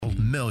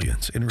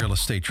millions in real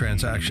estate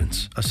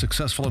transactions, a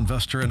successful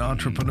investor and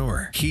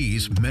entrepreneur.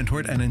 He's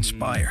mentored and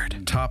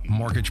inspired top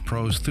mortgage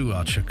pros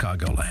throughout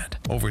Chicagoland.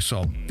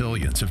 Oversaw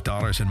billions of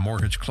dollars in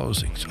mortgage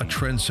closings, a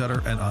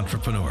trendsetter and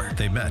entrepreneur.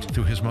 They met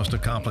through his most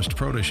accomplished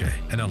protege,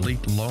 an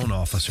elite loan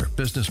officer,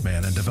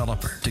 businessman, and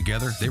developer.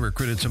 Together, they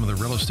recruited some of the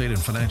real estate and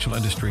financial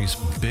industry's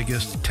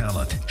biggest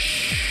talent.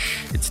 Shh.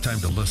 It's time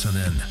to listen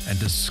in and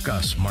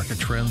discuss market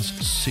trends,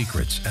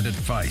 secrets, and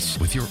advice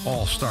with your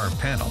all-star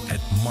panel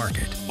at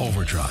Market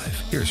Overdrive.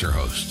 Here's your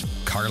host,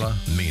 Carla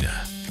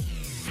Mina.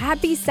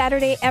 Happy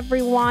Saturday,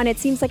 everyone. It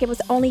seems like it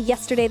was only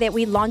yesterday that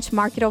we launched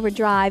Market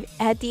Overdrive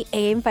at the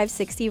AM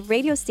 560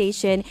 radio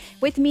station.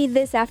 With me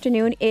this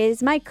afternoon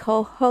is my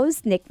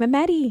co-host, Nick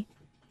Mehmeti.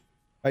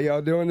 How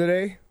y'all doing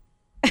today?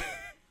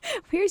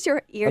 Where's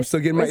your ears? I'm still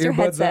getting my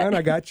earbuds on.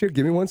 I got you.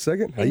 Give me 1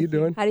 second. How you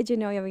doing? How did you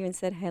know you haven't even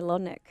said hello,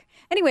 Nick?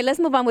 Anyway, let's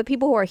move on with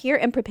people who are here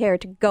and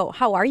prepared to go.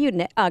 How are you,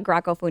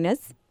 Graco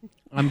Funes?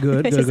 I'm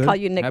good. I good, just good. call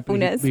you Nick Happy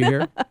Funes. to be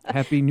here.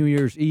 Happy New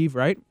Year's Eve,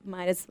 right?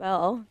 Might as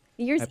well.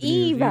 New Year's Happy New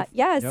Year's Eve. Eve.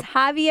 Yes, Yep.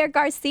 Javier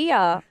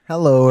Garcia.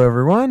 Hello,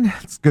 everyone.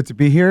 It's good to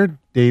be here.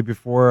 Day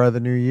before the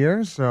new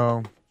year,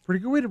 so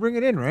pretty good way to bring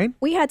it in, right?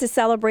 We had to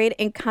celebrate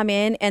and come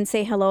in and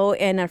say hello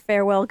and a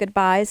farewell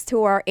goodbyes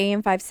to our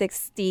AM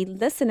 560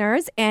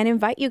 listeners and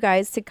invite you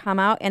guys to come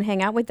out and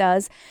hang out with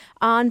us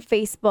on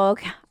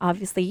Facebook,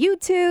 obviously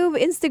YouTube,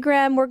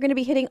 Instagram. We're going to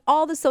be hitting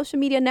all the social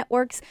media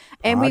networks,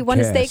 and we want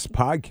to stay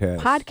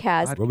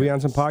podcast. We'll be on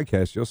some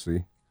podcasts. You'll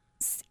see.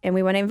 And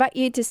we want to invite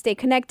you to stay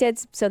connected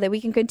so that we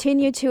can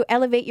continue to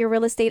elevate your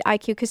real estate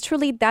IQ, because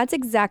truly that's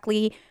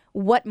exactly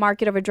what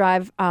Market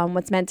Overdrive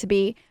was meant to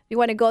be. You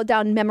want to go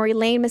down memory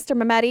lane, Mr.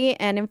 Mehmeti,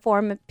 and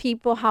inform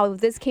people how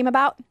this came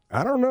about?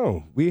 I don't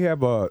know. We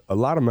have a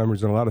lot of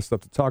memories and a lot of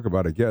stuff to talk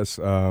about, I guess.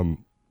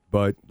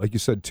 But like you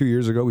said, 2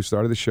 years ago, we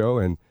started the show,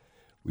 and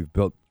we've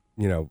built,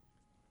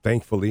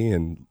 thankfully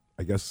and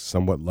I guess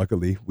somewhat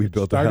luckily, we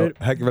built a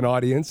heck of an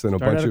audience and a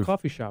bunch of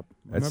coffee shop.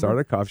 I started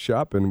a coffee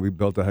shop, and we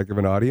built a heck of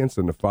an audience,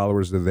 and the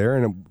followers are there.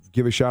 And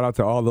give a shout out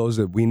to all those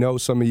that we know.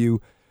 Some of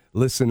you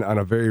listen on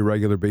a very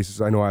regular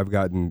basis. I know I've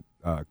gotten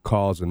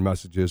calls and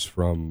messages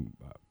from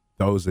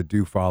those that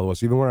do follow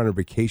us. Even when on a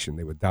vacation,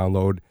 they would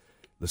download,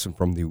 listen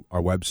from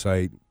our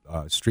website,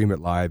 stream it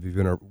live,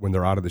 even when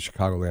they're out of the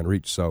Chicagoland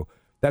reach. So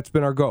that's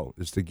been our goal,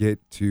 is to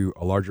get to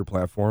a larger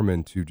platform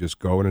and to just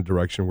go in a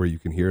direction where you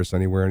can hear us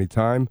anywhere,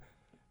 anytime.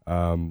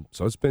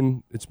 So it's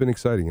been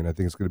exciting, and I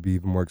think it's going to be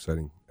even more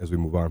exciting as we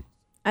move on.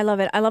 I love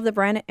it. I love the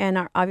brand,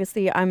 and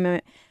obviously I'm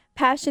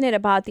passionate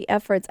about the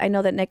efforts. I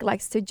know that Nick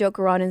likes to joke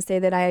around and say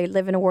that I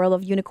live in a world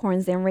of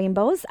unicorns and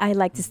rainbows. I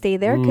like to stay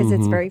there because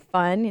it's very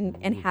fun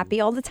and happy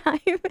all the time.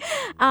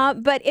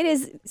 But it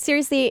is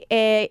seriously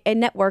a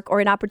network or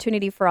an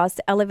opportunity for us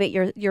to elevate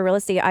your real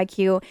estate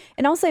IQ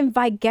and also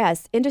invite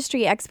guests,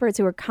 industry experts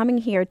who are coming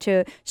here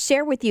to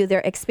share with you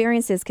their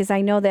experiences, because I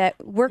know that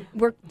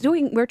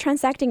we're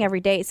transacting every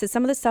day. So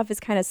some of the stuff is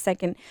kind of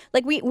second.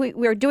 Like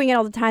we're doing it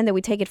all the time that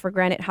we take it for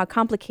granted how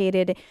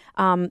complicated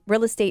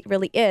real estate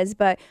really is.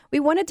 But we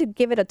wanted to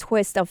give it a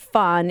twist of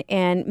fun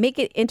and make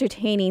it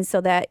entertaining so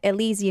that at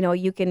least,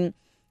 you can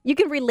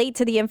relate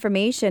to the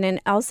information,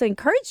 and also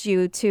encourage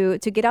you to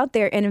get out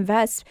there and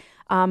invest.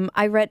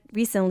 I read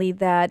recently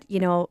that,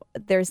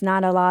 there's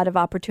not a lot of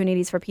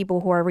opportunities for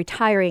people who are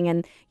retiring,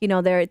 and,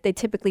 they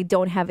typically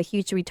don't have a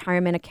huge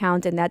retirement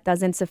account, and that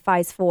doesn't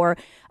suffice for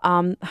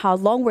how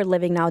long we're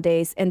living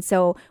nowadays. And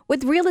so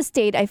with real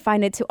estate, I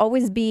find it to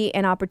always be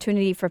an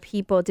opportunity for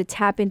people to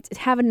tap into,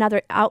 have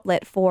another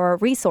outlet for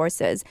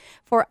resources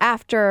for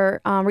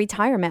after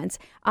retirement.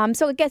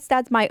 So I guess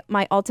that's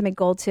my ultimate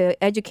goal,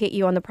 to educate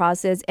you on the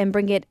process and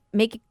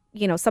make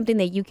it something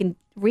that you can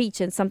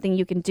reach and something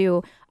you can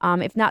do.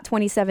 If not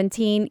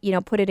 2017,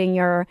 put it in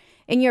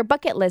your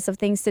bucket list of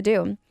things to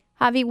do.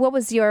 Javi, what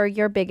was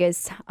your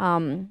biggest,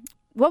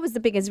 what was the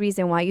biggest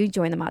reason why you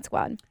joined the Mod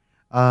Squad?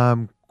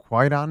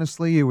 Quite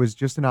honestly, it was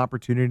just an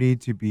opportunity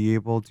to be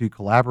able to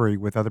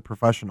collaborate with other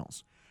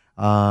professionals.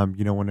 One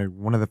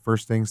of the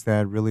first things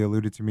that really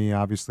alluded to me,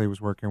 obviously, was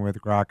working with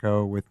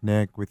Graco, with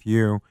Nick, with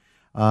you,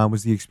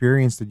 was the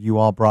experience that you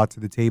all brought to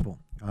the table.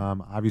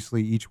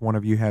 Obviously, each one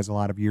of you has a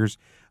lot of years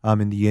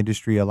in the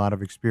industry, a lot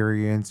of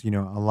experience, a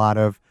lot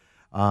of,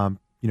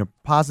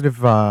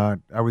 positive, I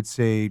would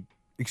say,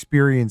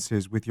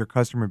 experiences with your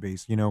customer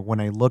base.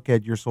 When I look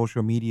at your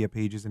social media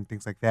pages and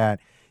things like that,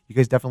 you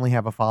guys definitely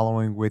have a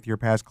following with your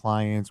past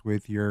clients,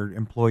 with your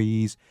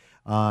employees,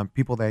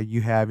 people that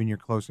you have in your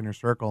close inner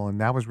circle. And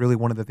that was really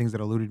one of the things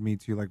that alluded me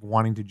to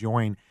wanting to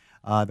join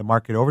the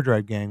Market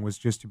Overdrive gang, was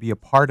just to be a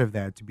part of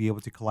that, to be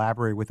able to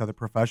collaborate with other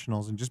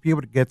professionals and just be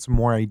able to get some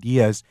more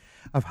ideas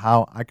of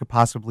how I could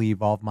possibly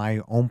evolve my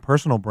own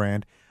personal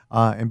brand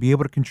and be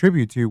able to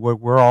contribute to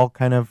what we're all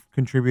kind of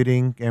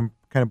contributing and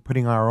kind of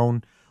putting our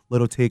own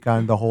little take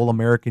on the whole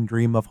American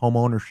dream of home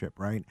ownership,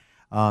 right?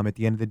 At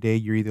the end of the day,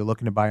 you're either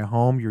looking to buy a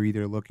home, you're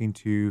either looking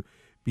to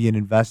be an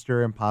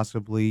investor and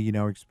possibly,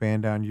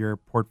 expand on your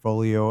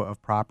portfolio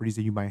of properties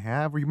that you might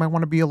have, or you might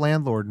want to be a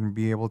landlord and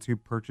be able to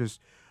purchase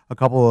a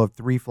couple of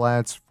 3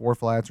 flats, 4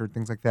 flats, or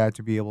things like that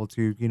to be able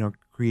to,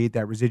 create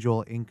that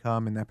residual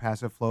income and that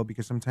passive flow.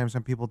 Because sometimes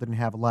some people didn't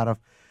have a lot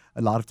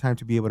of time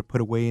to be able to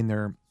put away in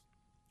their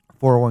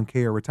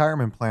 401k or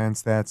retirement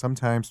plans, that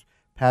sometimes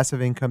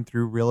passive income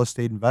through real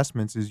estate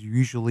investments is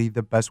usually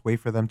the best way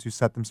for them to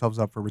set themselves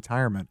up for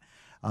retirement.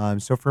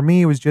 So for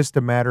me, it was just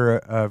a matter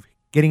of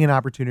getting an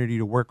opportunity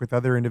to work with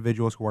other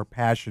individuals who are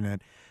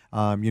passionate.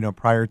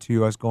 Prior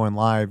to us going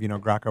live,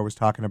 Graco was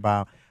talking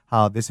about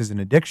how this is an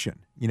addiction.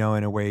 In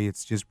a way,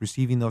 it's just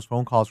receiving those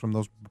phone calls from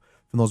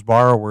those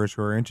borrowers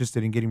who are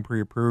interested in getting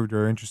pre-approved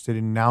or interested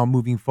in now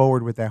moving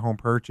forward with that home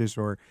purchase,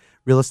 or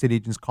real estate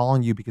agents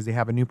calling you because they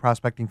have a new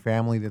prospecting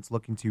family that's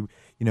looking to,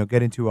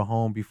 get into a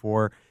home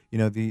before,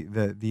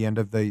 the end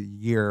of the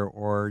year,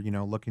 or,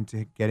 looking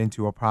to get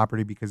into a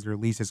property because their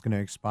lease is going to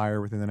expire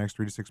within the next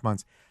 3 to 6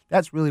 months.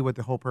 That's really what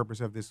the whole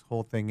purpose of this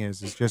whole thing is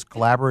just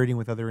collaborating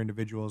with other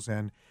individuals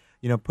and,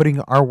 putting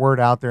our word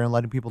out there and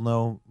letting people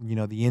know,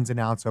 the ins and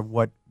outs of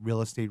what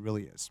real estate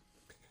really is.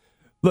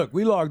 Look,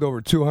 we logged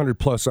over 200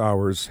 plus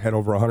hours, had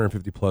over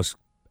 150 plus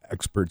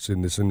experts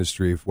in this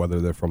industry, whether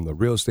they're from the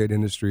real estate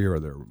industry or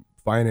they're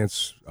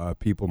finance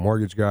people,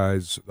 mortgage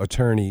guys,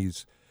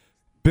 attorneys,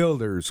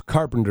 builders,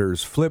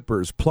 carpenters,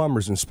 flippers,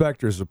 plumbers,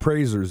 inspectors,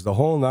 appraisers, the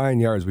whole 9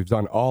 yards. We've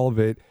done all of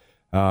it.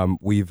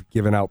 We've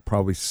given out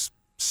probably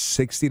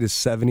 60 to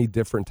 70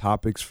 different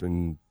topics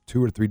from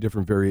 2 or 3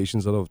 different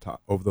variations of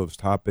those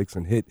topics,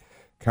 and hit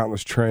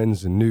countless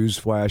trends and news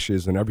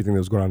flashes and everything that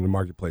was going on in the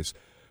marketplace.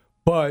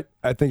 But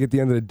I think at the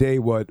end of the day,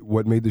 what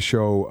made the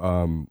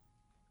show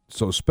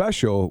so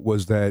special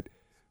was that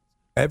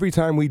every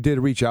time we did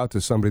reach out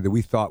to somebody that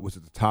we thought was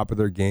at the top of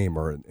their game,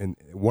 or and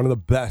one of the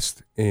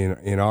best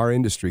in our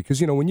industry,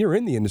 because, when you're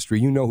in the industry,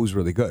 you know who's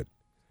really good.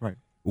 Right.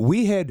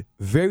 We had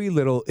very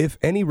little, if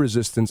any,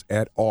 resistance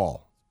at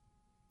all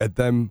at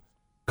them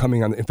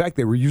coming on. In fact,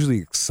 they were usually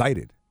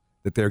excited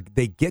that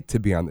they get to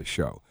be on the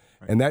show.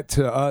 Right. And that,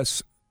 to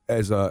us,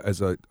 as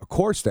a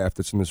core staff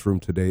that's in this room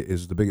today,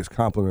 is the biggest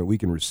compliment we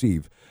can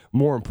receive.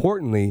 More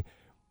importantly,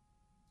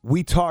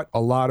 we taught a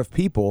lot of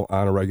people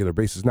on a regular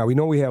basis. Now, we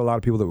know we had a lot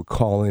of people that would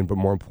call in, but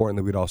more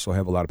importantly, we'd also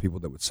have a lot of people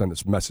that would send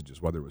us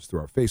messages, whether it was through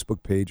our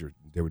Facebook page or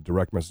they would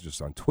direct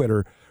messages on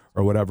Twitter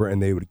or whatever,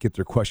 and they would get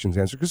their questions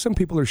answered. Because some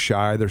people are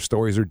shy, their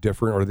stories are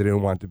different, or they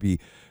didn't want to be,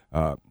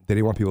 they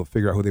didn't want people to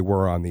figure out who they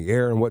were on the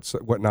air and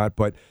whatnot.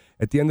 But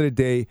at the end of the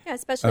day, yeah,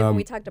 especially when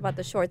we talked about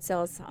the short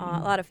sales, a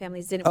lot of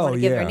families didn't want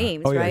to give their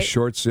names, right? Yeah,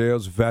 short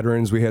sales,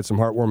 veterans. We had some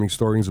heartwarming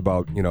stories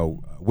about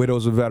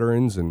widows of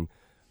veterans and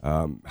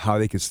how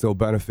they could still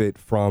benefit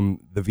from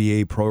the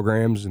VA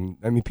programs. And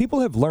I mean, people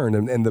have learned,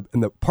 and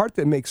the part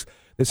that makes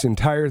this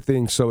entire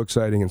thing so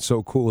exciting and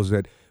so cool is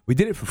that we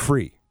did it for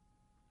free.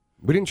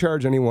 We didn't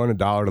charge anyone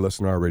 $1 to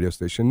listen to our radio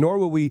station, nor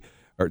will we,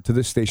 or to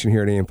this station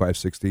here at AM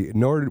 560,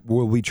 nor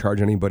will we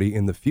charge anybody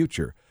in the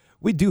future.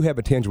 We do have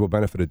a tangible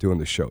benefit of doing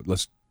this show.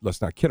 Let's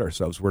not kid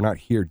ourselves. We're not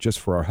here just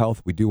for our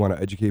health. We do want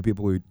to educate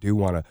people. We do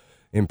want to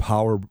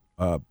empower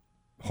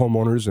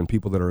homeowners and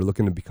people that are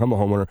looking to become a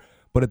homeowner.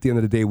 But at the end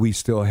of the day, we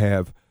still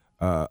have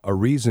a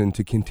reason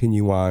to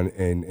continue on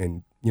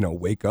and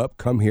wake up,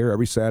 come here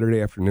every Saturday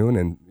afternoon,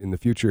 and in the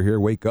future here,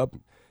 wake up,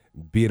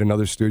 be at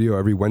another studio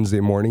every Wednesday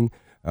morning.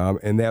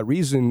 And that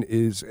reason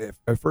is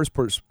at first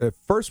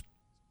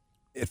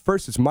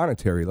it's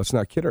monetary. Let's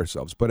not kid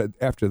ourselves. But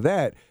after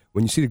that,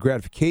 when you see the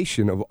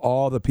gratification of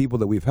all the people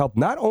that we've helped,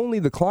 not only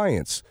the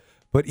clients,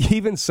 but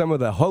even some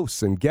of the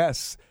hosts and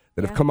guests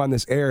that have come on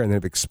this air and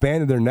have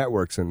expanded their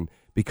networks and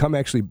become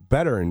actually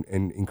better and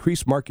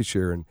increased market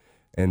share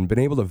and been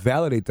able to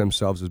validate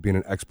themselves as being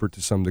an expert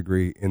to some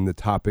degree in the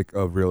topic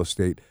of real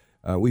estate.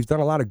 We've done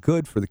a lot of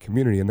good for the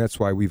community, and that's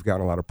why we've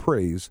gotten a lot of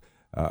praise.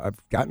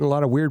 I've gotten a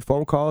lot of weird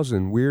phone calls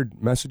and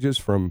weird messages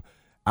from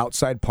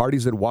outside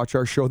parties that watch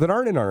our show that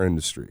aren't in our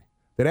industry,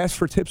 that ask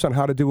for tips on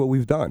how to do what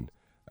we've done.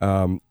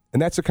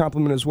 And that's a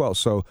compliment as well.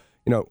 So,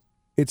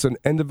 it's an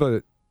end of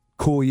a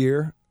cool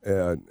year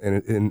and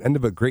an end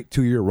of a great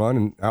 2-year run.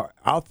 And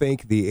I'll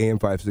thank the AM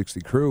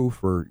 560 crew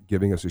for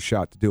giving us a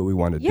shot to do what we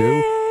want to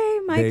do.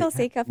 Michael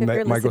Sakoff, if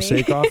you're Michael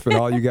listening. Sakoff and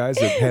all you guys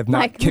that have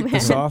not kicked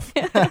us off,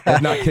 the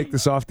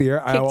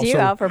air. Kicked you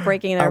out for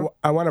breaking it.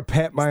 I want to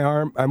pat my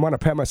arm. I want to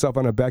pat myself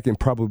on the back and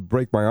probably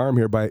break my arm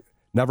here by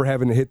never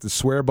having to hit the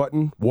swear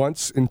button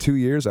once in 2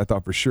 years. I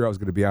thought for sure I was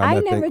going to be on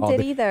that thing. I never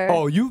did either.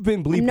 Oh, you've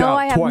been bleeped no, out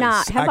I have twice.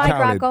 not. Have I,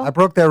 counted. Graco? I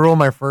broke that rule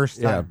my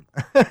first time.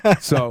 Yeah.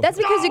 So That's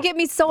because you get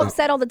me so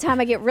upset all the time.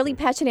 I get really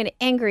passionate and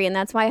angry, and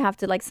that's why I have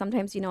to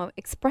sometimes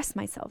express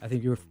myself. I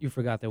think you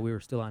forgot that we were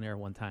still on air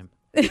one time.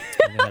 And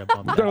they had to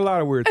bump We've it done a out.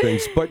 lot of weird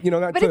things, but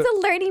But it's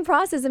a learning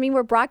process. I mean,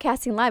 we're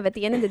broadcasting live. At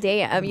the end of the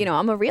day,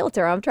 I'm a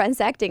realtor. I'm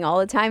transacting all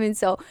the time. And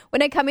so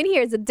when I come in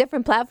here, it's a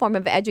different platform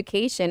of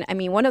education. I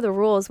mean, one of the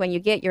rules when you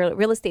get your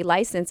real estate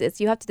license is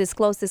you have to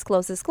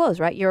disclose,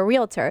 right? You're a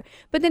realtor.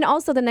 But then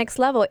also the next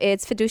level,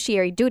 it's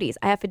fiduciary duties.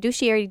 I have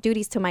fiduciary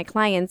duties to my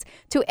clients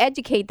to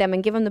educate them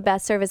and give them the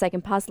best service I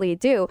can possibly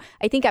do.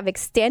 I think I've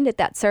extended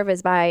that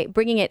service by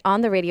bringing it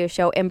on the radio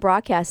show and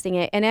broadcasting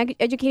it and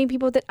educating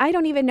people that I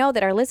don't even know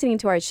that are listening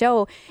to our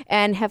show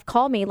and have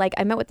called me. Like,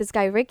 I met with this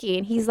guy, Ricky,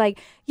 and he's like,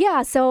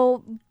 yeah,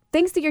 so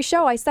thanks to your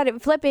show, I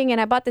started flipping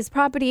and I bought this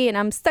property and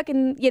I'm stuck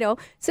in,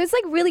 so it's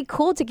like really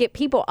cool to get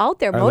people out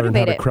there motivated. I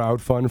learned how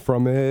to crowdfund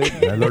from it.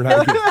 I learned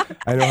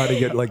I know how to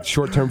get like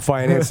short-term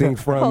financing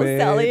from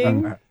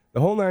Wholesaling. it. The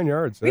whole 9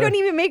 yards. We don't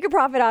even make a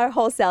profit out of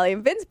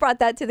wholesaling. Vince brought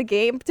that to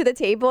the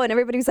table, and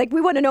everybody was like,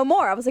 we want to know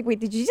more. I was like, wait,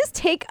 did you just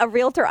take a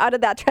realtor out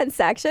of that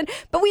transaction?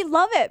 But we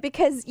love it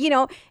because,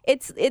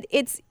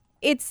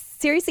 it's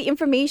seriously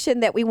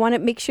information that we want to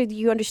make sure that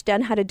you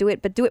understand how to do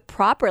it, but do it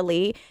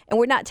properly. And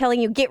we're not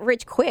telling you get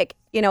rich quick.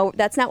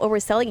 That's not what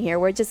we're selling here.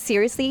 We're just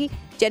seriously,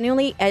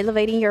 genuinely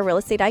elevating your real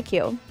estate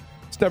IQ.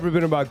 It's never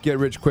been about get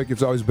rich quick.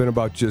 It's always been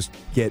about just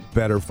get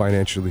better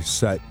financially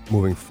set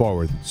moving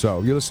forward.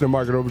 So you're listening to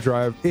Market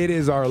Overdrive. It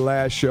is our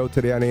last show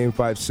today on AM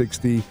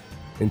 560.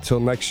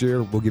 Until next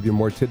year, we'll give you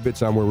more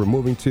tidbits on where we're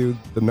moving to.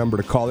 The number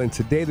to call in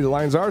today, the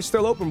lines are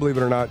still open, believe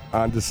it or not,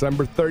 on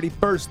December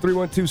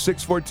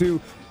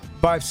 31st,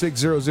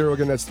 312-642-5600.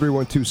 Again, that's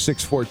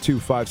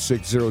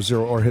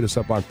 312-642-5600. Or hit us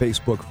up on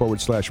Facebook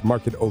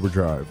 /Market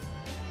Overdrive.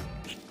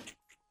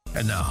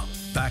 And now,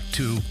 back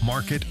to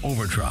Market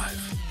Overdrive.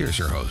 Here's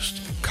your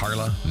host,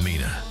 Carla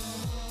Mina.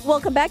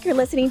 Welcome back. You're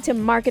listening to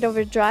Market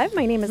Overdrive.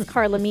 My name is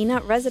Carla Mina,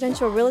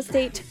 residential real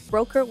estate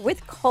broker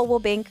with Coldwell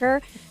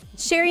Banker,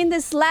 sharing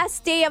this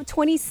last day of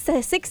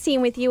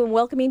 2016 with you and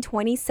welcoming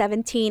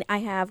 2017. I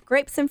have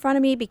grapes in front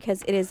of me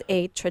because it is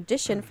a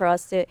tradition for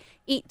us to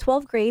eat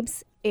 12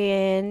 grapes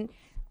in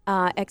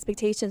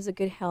expectations of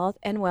good health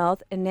and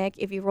wealth. And Nick,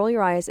 if you roll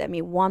your eyes at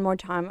me one more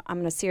time, I'm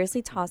going to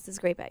seriously toss this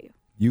grape at you.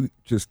 You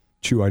just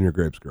chew on your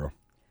grapes, girl.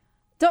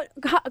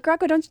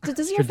 Graco,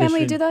 doesn't your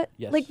family do that?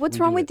 Yes, like, what's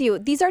wrong with you?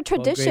 These are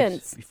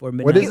traditions. Before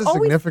midnight. What is the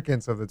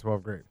significance of the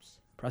 12 grapes?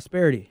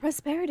 Prosperity.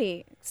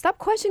 Stop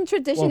questioning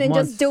tradition 12 and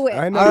months. just do it.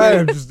 I know. All right,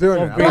 I'm just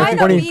doing it. Blind I'm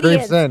 20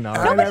 obedience. grapes in. All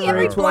right. Nobody ever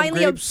ate 12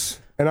 blindly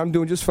grapes, and I'm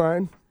doing just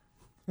fine.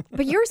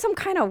 But you're some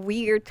kind of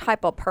weird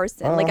type of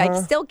person. Like,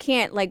 I still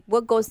can't,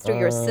 what goes through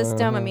your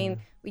system. I mean,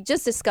 we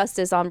just discussed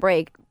this on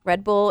break.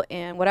 Red Bull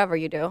and whatever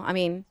you do. I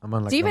mean, I'm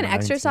on, do you even number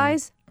 19.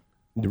 exercise?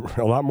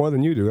 A lot more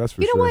than you do, that's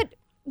for sure. You know what?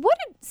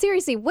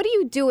 Seriously, what do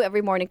you do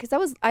every morning?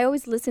 Because I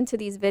always listen to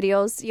these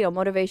videos,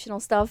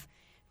 motivational stuff.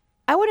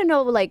 I want to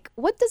know,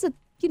 what does a,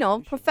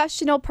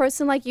 professional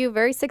person like you,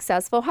 very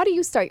successful, how do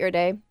you start your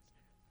day?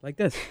 Like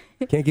this.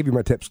 Can't give you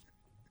my tips.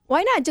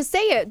 Why not? Just say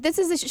it. This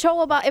is a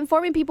show about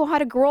informing people how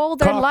to grow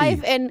their Coffee.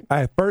 life. And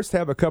I first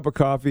have a cup of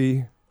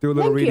coffee, do a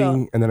little Thank you.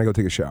 reading, and then I go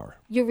take a shower.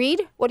 you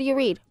read? What do you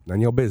read? None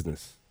of your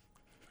business.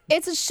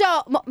 It's a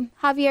show.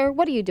 Javier,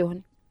 what are you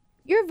doing?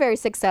 You're very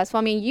successful.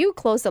 I mean, you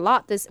closed a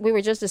lot. We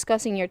were just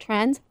discussing your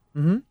trends.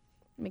 Mm-hmm. Let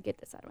me get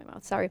this out of my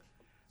mouth. Sorry.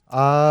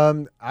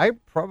 I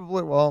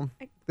probably,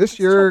 this was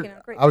year choking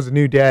on grapes. I was a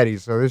new daddy,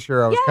 so this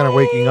year I was kind of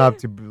waking up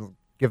to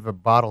give a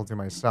bottle to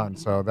my son.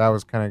 So that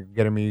was kind of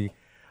getting me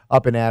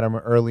up and at him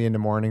early in the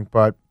morning.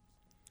 But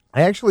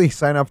I actually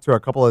signed up to a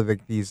couple of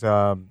these,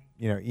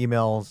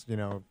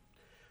 emails,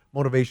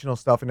 motivational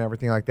stuff and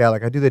everything like that.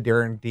 Like I do the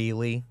Darren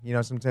Daily.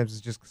 Sometimes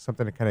it's just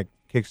something to kind of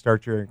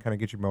kickstart you and kind of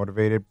get you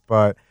motivated.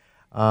 But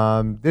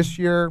this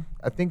year,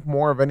 I think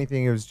more of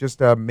anything, it was just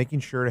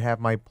making sure to have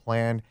my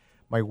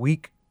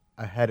week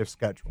ahead of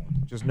schedule.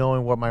 Just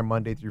knowing what my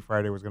Monday through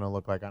Friday was going to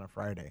look like on a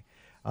Friday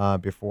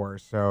before.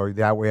 So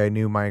that way I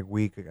knew my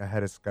week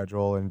ahead of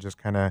schedule and just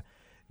kind of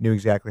knew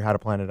exactly how to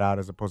plan it out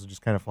as opposed to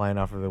just kind of flying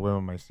off of the whim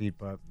of my seat.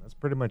 But that's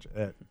pretty much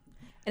it.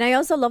 And I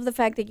also love the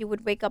fact that you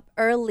would wake up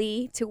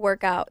early to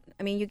work out.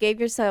 I mean, you gave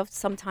yourself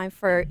some time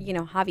for,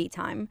 Javi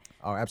time.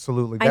 Oh,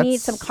 absolutely. I need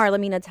some Carla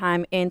Mina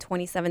time in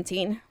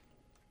 2017.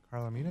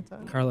 Carla Mina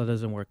time? Carla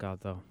doesn't work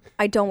out, though.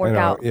 I don't work I know,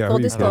 out. yeah, Full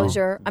who you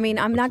disclosure. tell? I mean,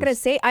 I'm not going to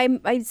say I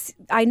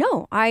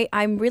know.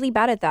 I'm really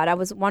bad at that. I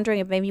was wondering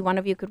if maybe one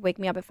of you could wake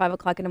me up at 5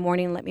 o'clock in the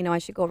morning and let me know I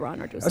should go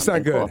run or do That's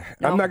something not good.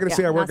 cool. I'm not going to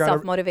say I work not out.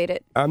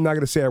 self-motivated. I'm not going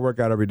to say I work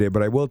out every day,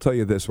 but I will tell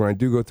you this. When I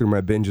do go through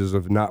my binges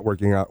of not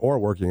working out or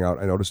working out,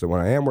 I notice that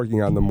when I am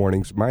working out in the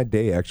mornings, my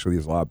day actually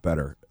is a lot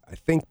better. I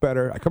think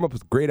better. I come up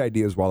with great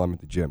ideas while I'm at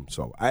the gym.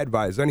 So I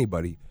advise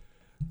anybody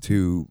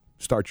to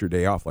start your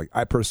day off. Like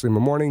I personally am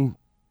a morning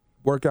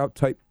workout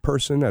type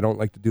person. I don't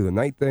like to do the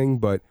night thing,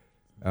 but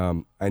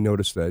I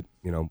noticed that,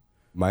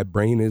 my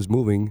brain is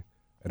moving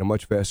at a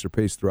much faster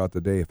pace throughout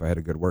the day if I had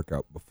a good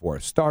workout before I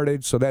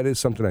started. So that is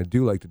something I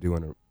do like to do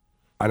on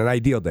an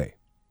ideal day.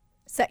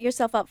 Set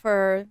yourself up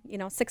for,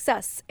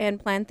 success and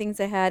plan things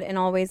ahead and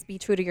always be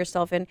true to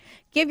yourself and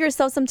give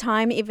yourself some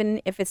time,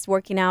 even if it's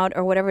working out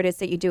or whatever it is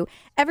that you do.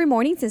 Every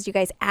morning, since you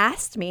guys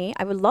asked me,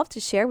 I would love to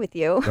share with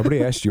you.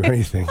 Nobody asked you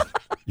anything.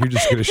 You're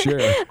just going to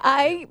share.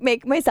 I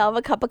make myself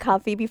a cup of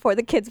coffee before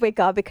the kids wake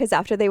up because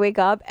after they wake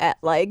up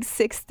at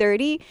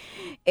 6:30,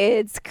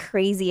 it's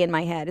crazy in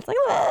my head. It's like,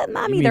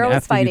 mommy, they're always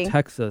after fighting. You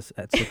text us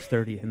at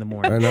 6:30 in the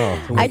morning. I know.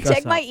 to I wake us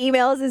check my up.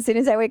 emails as soon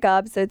as I wake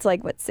up. So it's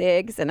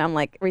 6, and I'm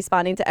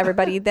responding to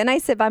everybody. Then I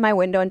sit by my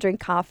window and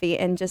drink coffee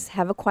and just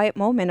have a quiet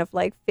moment of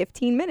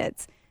 15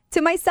 minutes to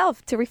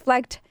myself to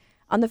reflect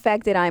on the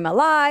fact that I'm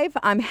alive,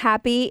 I'm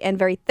happy and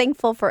very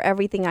thankful for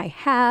everything I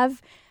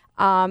have.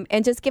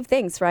 and just give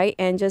thanks, right?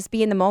 And just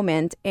be in the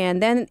moment.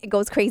 And then it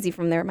goes crazy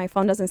from there. My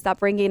phone doesn't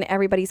stop ringing.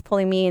 Everybody's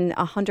pulling me in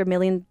 100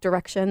 million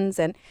directions.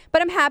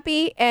 But I'm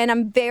happy, and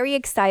I'm very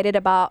excited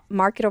about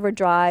Market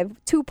Overdrive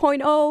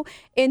 2.0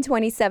 in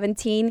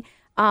 2017.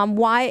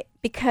 Why?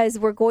 Because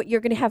you're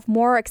going to have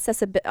more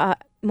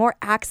more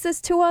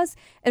access to us.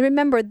 And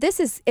remember, this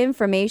is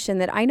information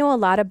that I know a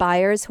lot of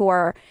buyers who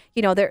are,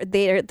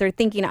 they're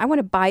thinking, I want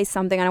to buy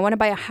something, and I want to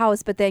buy a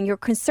house, but then you're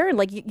concerned,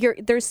 like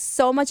there's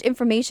so much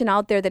information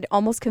out there that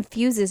almost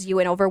confuses you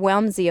and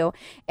overwhelms you.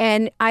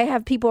 And I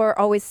have people are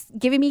always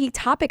giving me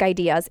topic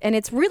ideas, and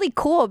it's really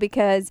cool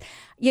because,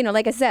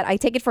 like I said, I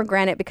take it for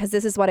granted because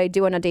this is what I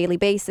do on a daily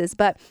basis.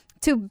 But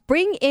to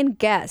bring in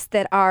guests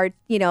that are,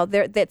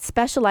 that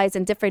specialize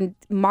in different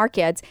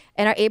markets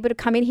and are able to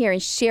come in here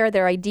and share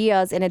their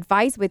ideas and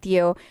advice with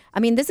you. I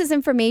mean, this is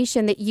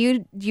information that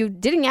you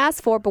didn't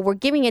ask for, but we're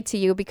giving it to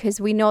you because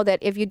we know that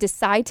if you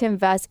decide to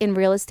invest in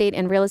real estate,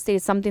 and real estate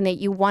is something that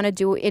you want to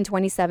do in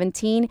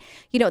 2017,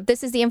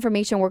 this is the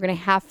information we're going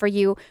to have for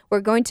you.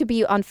 We're going to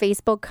be on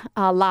Facebook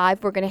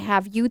Live. We're going to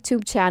have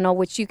YouTube channel,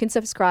 which you can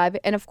subscribe.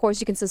 And of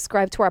course, you can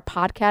subscribe to our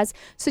podcast.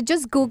 So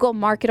just Google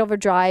Market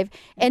Overdrive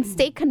and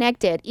stay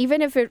connected.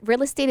 Even if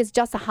real estate is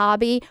just a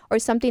hobby or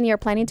something you're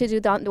planning to do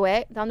down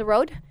the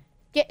road,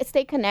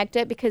 stay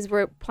connected because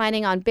we're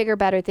planning on bigger,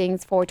 better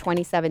things for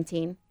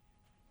 2017.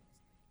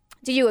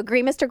 Do you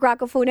agree, Mr.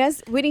 Graco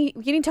Funes? You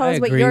didn't tell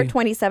us what your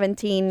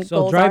 2017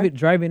 goals are. So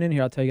driving in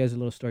here, I'll tell you guys a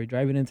little story.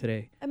 Driving in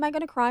today. Am I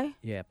going to cry?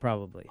 Yeah,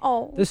 probably.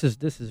 Oh. This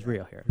is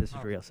real here. This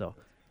is real. So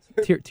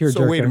tear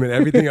so wait a minute.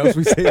 Everything else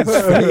we say is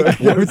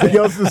fake. Everything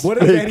else is What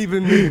does that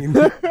even mean?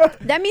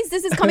 That means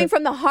this is coming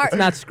from the heart. It's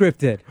not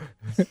scripted.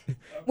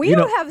 We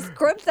don't have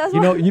scripts. That's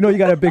you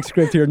got a big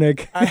script here,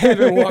 Nick. I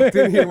haven't walked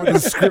in here with a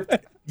script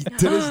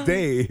to this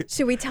day.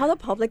 Should we tell the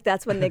public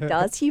that's what Nick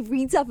does? He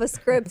reads off a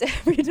script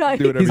every time.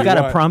 He's got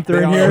a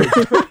prompter in here. He's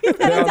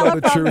got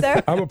a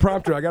teleprompter. I'm a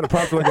prompter. I got a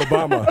prompter like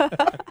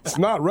Obama. It's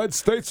not red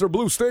states or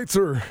blue states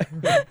or.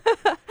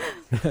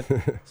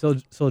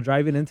 So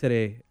driving in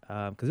today,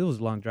 because it was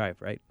a long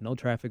drive, right? No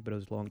traffic, but it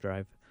was a long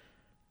drive.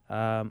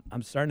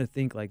 I'm starting to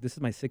think like this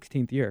is my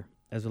 16th year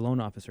as a loan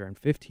officer and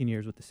 15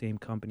 years with the same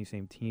company,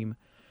 same team.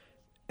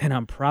 And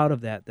I'm proud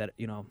of that,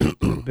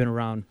 been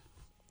around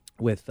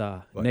with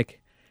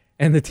Nick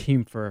and the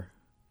team for,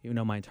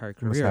 my entire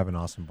career. You must have an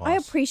awesome boss. I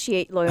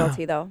appreciate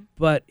loyalty, though.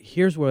 But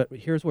here's where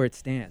it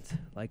stands.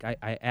 Like,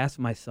 I asked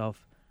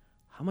myself,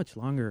 how much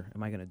longer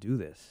am I going to do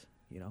this,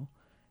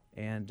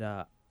 And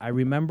I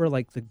remember,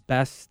 like, the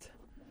best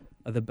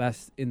of the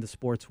best in the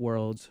sports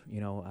world.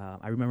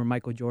 I remember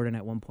Michael Jordan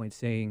at one point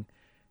saying,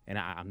 and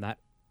I'm not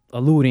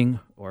alluding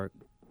or,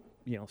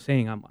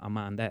 saying I'm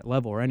on that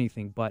level or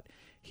anything, but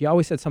he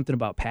always said something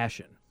about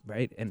passion,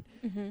 right? And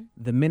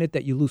the minute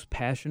that you lose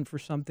passion for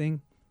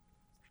something,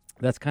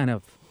 that's kind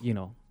of,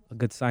 a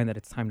good sign that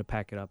it's time to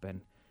pack it up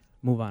and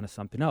move on to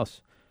something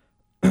else.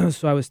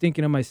 So I was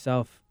thinking to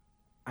myself,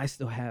 I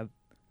still have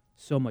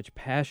so much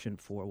passion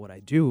for what I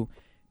do.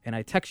 And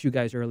I text you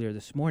guys earlier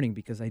this morning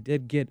because I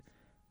did get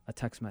a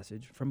text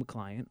message from a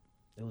client.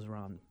 It was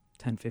around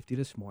 10:50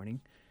 this morning.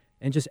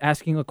 And just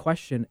asking a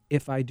question,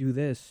 if I do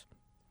this,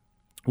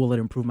 will it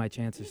improve my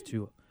chances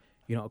to,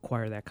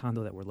 acquire that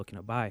condo that we're looking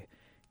to buy?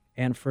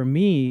 And for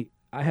me,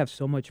 I have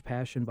so much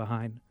passion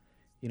behind,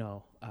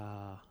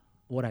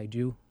 what I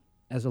do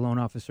as a loan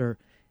officer,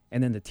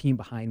 and then the team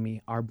behind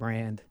me, our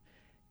brand,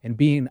 and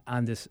being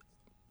on this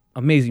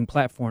amazing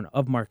platform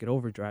of Market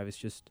Overdrive is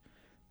just,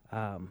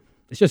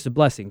 it's just a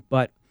blessing.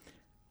 But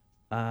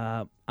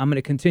I'm going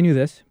to continue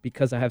this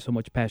because I have so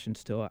much passion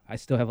still. I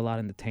still have a lot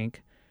in the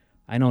tank.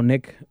 I know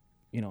Nick,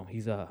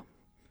 he's a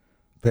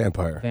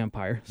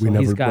vampire. So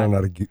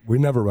we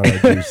never run out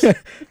of juice.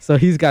 So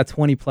he's got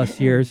 20 plus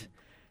years,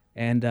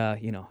 and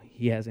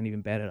he hasn't even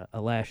batted a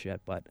lash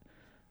yet. But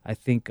I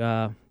think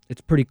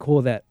it's pretty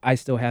cool that I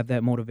still have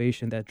that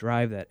motivation, that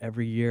drive, that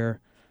every year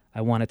I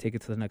want to take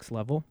it to the next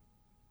level.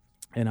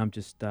 And I'm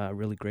just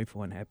really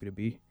grateful and happy to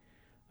be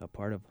a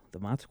part of the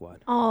Mod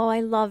Squad. Oh, I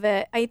love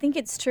it. I think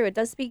it's true. It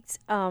does speak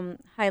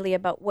highly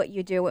about what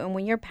you do. And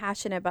when you're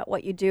passionate about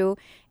what you do,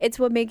 it's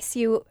what makes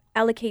you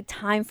allocate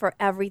time for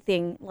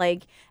everything.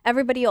 Like,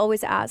 everybody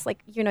always asks,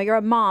 like, you're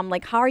a mom.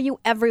 Like, how are you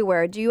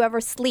everywhere? Do you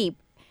ever sleep?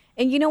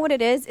 And you know what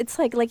it is? It's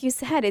like you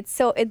said,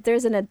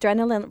 there's an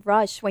adrenaline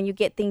rush when you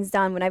get things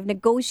done. When I've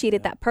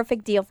negotiated that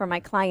perfect deal for my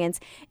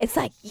clients, it's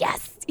like,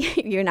 yes,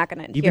 you're not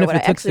going to hear what I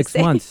actually say.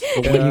 Even if it took 6 months,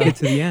 but when you get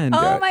to the end.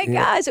 Oh my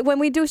gosh. When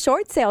we do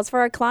short sales for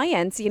our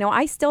clients,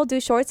 I still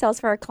do short sales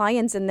for our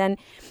clients. And then,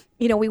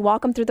 we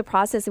walk them through the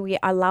process and we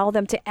allow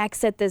them to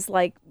exit this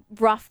like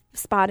rough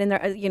spot in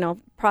their,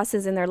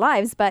 process in their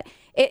lives. But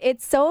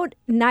it's so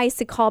nice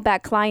to call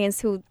back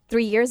clients who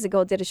 3 years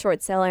ago did a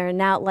short sale and are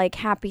now like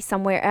happy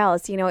somewhere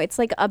else. It's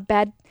like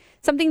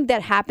something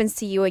that happens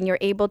to you and you're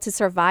able to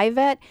survive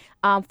it.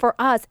 For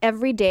us,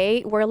 every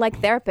day, we're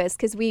like therapists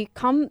because we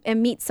come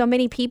and meet so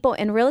many people,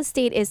 and real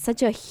estate is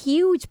such a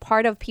huge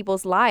part of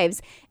people's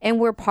lives, and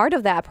we're part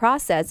of that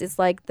process. It's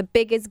like the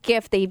biggest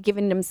gift they've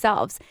given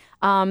themselves.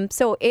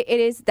 So it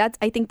is,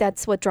 I think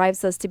that's what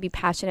drives us to be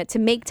passionate, to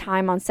make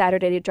time on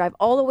Saturday to drive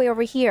all the way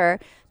over here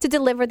to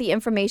deliver the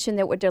information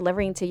that we're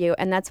delivering to you.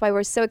 And that's why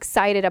we're so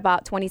excited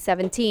about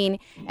 2017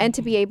 and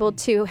to be able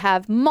to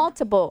have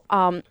multiple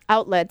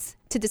outlets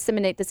to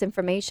disseminate this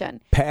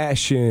information.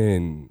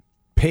 Passion,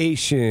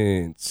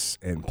 patience,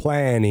 and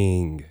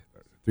planning.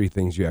 3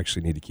 things you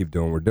actually need to keep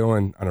doing. We're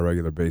doing on a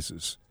regular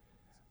basis.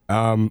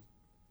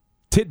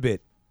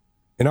 Tidbit.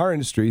 In our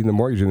industry, in the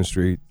mortgage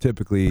industry,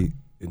 typically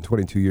in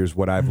 22 years,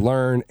 what I've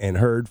learned and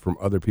heard from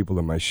other people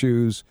in my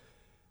shoes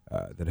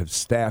that have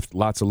staffed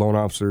lots of loan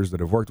officers, that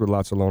have worked with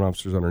lots of loan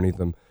officers underneath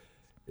them,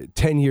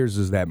 10 years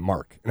is that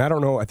mark. And I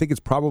don't know, I think it's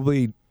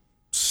probably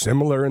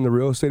similar in the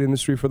real estate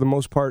industry for the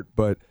most part,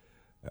 but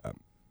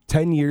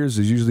 10 years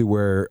is usually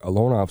where a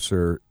loan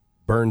officer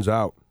burns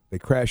out. They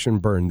crash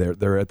and burn.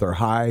 They're at their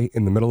high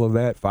in the middle of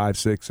that, 5,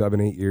 6,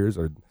 7, 8 years,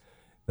 or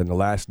then the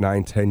last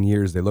 9, 10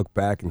 years, they look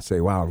back and say,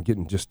 wow, I'm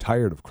getting just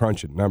tired of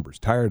crunching numbers,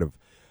 tired of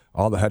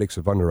all the headaches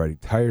of underwriting,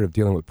 tired of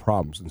dealing with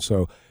problems. And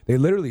so they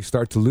literally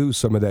start to lose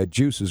some of that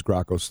juice, as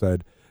Graco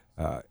said,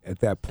 at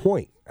that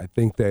point. I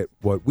think that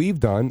what we've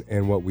done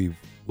and what we've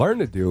learned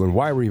to do and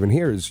why we're even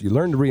here is you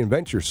learn to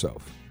reinvent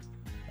yourself.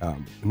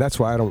 And that's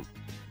why I don't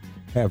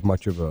have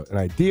much of an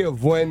idea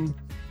of when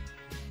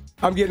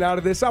I'm getting out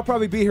of this. I'll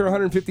probably be here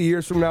 150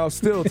 years from now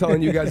still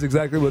telling you guys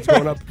exactly what's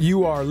going up.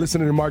 You are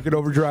listening to Market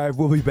Overdrive.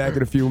 We'll be back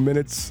in a few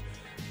minutes.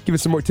 Give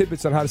us some more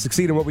tidbits on how to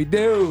succeed in what we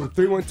do.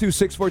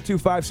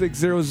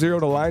 312-642-5600.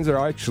 The lines are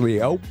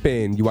actually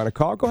open. You want to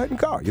call? Go ahead and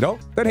call. You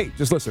don't? Then, hey,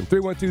 just listen.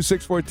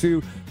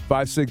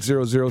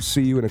 312-642-5600.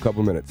 See you in a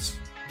couple minutes.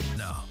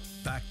 Now,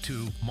 back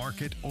to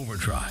Market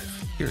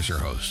Overdrive. Here's your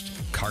host,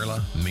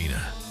 Carla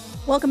Mina.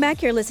 Welcome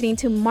back. You're listening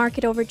to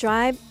Market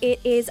Overdrive. It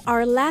is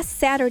our last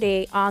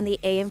Saturday on the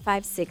AM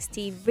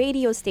 560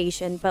 radio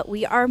station, but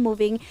we are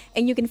moving,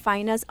 and you can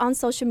find us on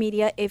social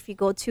media. If you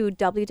go to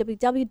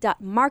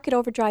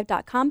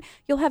www.marketoverdrive.com,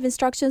 you'll have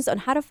instructions on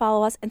how to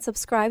follow us and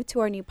subscribe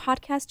to our new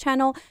podcast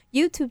channel,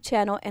 YouTube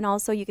channel, and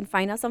also you can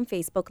find us on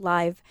Facebook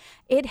Live.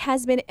 It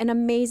has been an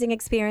amazing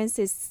experience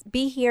to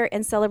be here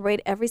and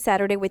celebrate every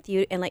Saturday with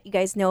you and let you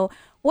guys know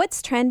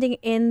what's trending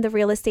in the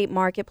real estate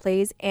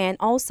marketplace, and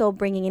also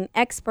bringing in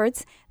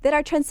experts that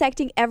are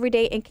transacting every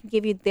day and can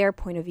give you their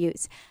point of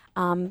views.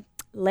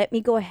 Let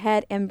me go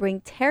ahead and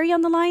bring Terry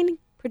on the line.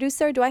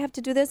 Producer, do I have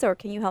to do this or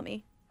can you help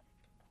me?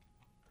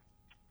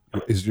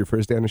 Is it your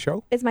first day on the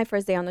show? It's my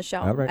first day on the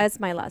show. All right. It's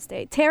my last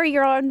day. Terry,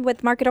 you're on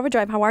with Market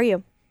Overdrive. How are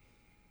you?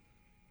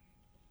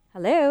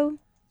 Hello.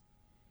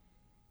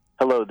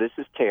 Hello, this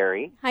is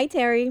Terry. Hi,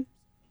 Terry.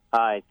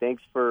 Hi,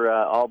 thanks for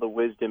all the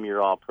wisdom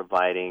you're all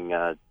providing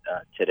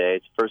today.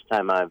 It's the first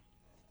time I've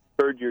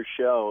heard your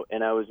show,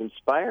 and I was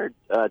inspired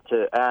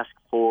to ask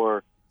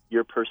for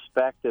your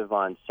perspective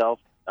on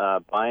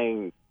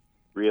buying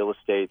real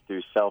estate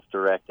through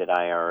self-directed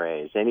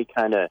IRAs. Any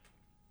kind of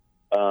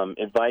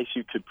advice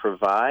you could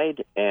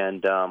provide,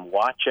 and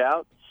watch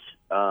outs,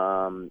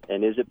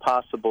 and is it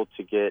possible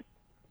to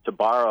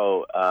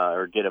borrow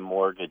or get a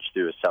mortgage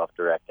through a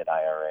self-directed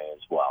IRA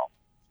as well?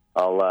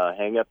 I'll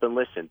hang up and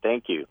listen.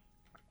 Thank you.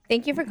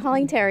 Thank you for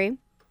calling, Terry.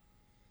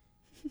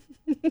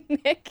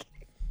 Nick?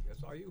 Yes,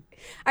 are you?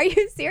 Are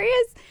you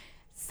serious?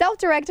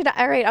 Self-directed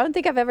IRA. I don't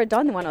think I've ever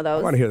done one of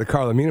those. I want to hear the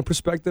Carla Mina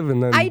perspective,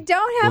 and then I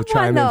don't have we'll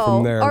chime one, in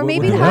from though. there. Or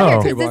maybe we'll Hunter,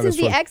 have a because table on this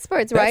is the one.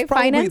 experts, right?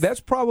 Finance?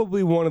 That's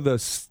probably one of the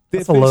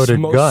stiffest, loaded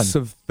most gun.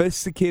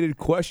 sophisticated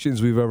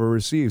questions we've ever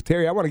received.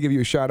 Terry, I want to give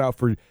you a shout-out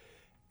for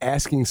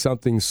asking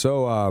something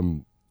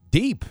so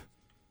deep.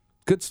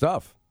 Good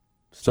stuff.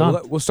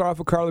 So we'll start off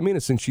with Carla Mina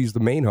since she's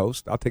the main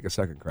host. I'll take a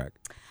second crack.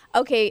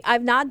 Okay,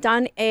 I've not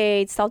done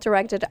a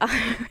self-directed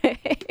IRA,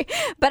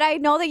 but I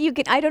know that you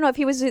can. I don't know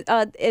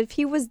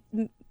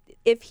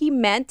if he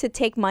meant to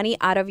take money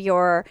out of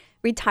your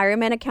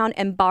retirement account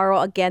and borrow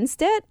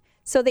against it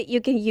so that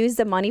you can use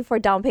the money for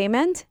down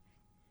payment.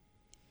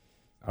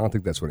 I don't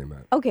think that's what he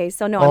meant. Okay,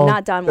 so no, I'm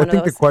not done one of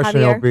those. I think the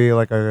question Javier? will be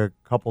like a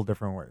couple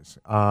different ways.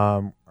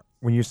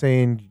 When you're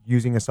saying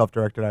using a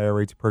self-directed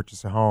IRA to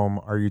purchase a home,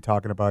 are you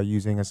talking about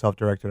using a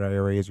self-directed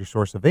IRA as your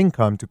source of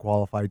income to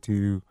qualify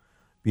to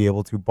be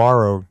able to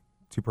borrow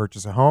to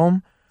purchase a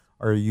home?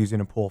 Are you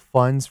using a pool of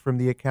funds from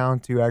the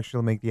account to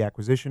actually make the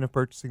acquisition of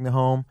purchasing the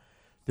home?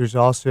 There's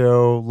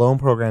also loan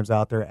programs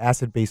out there,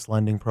 asset-based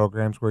lending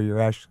programs, where you're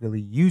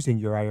actually using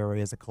your IRA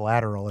as a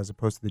collateral as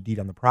opposed to the deed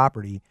on the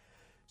property.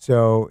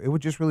 So it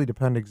would just really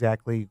depend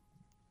exactly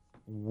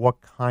what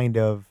kind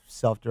of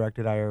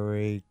self-directed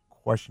IRA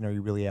question are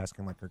you really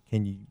asking? Like, or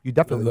can you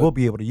definitely will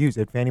be able to use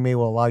it. Fannie Mae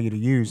will allow you to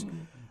use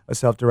a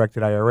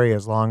self-directed IRA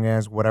as long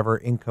as whatever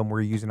income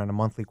we're using on a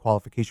monthly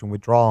qualification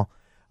withdrawal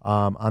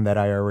on that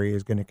IRA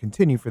is going to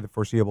continue for the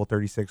foreseeable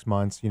 36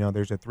 months. You know,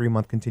 there's a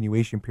 3-month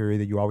continuation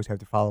period that you always have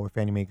to follow with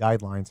Fannie Mae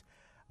guidelines,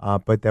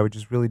 but that would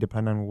just really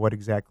depend on what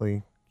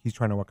exactly he's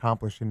trying to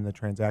accomplish in the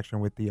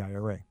transaction with the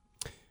IRA.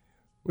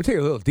 We'll take it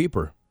a little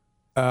deeper.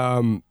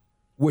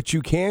 What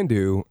you can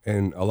do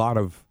in a lot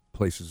of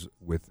places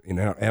and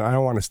I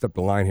don't want to step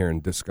the line here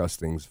and discuss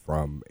things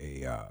from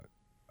a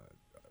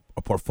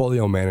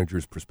portfolio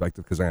manager's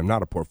perspective, because I am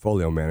not a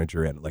portfolio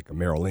manager at like a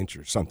Merrill Lynch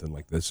or something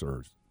like this,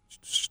 or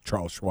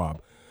Charles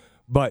Schwab.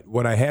 But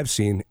what I have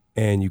seen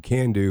and you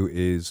can do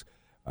is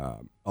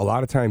a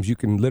lot of times you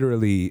can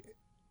literally,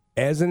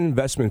 as an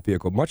investment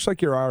vehicle, much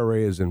like your IRA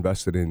is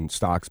invested in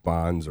stocks,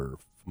 bonds, or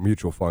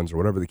mutual funds, or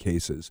whatever the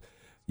case is,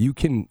 you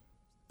can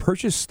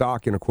purchase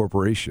stock in a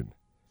corporation.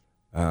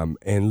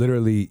 And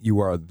literally you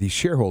are the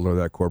shareholder of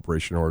that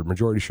corporation, or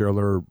majority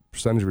shareholder,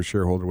 percentage of a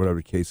shareholder, whatever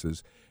the case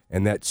is.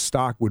 And that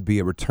stock would be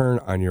a return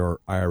on your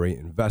IRA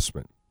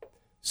investment.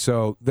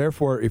 So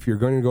therefore, if you're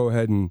going to go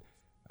ahead and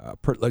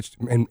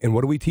and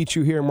what do we teach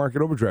you here in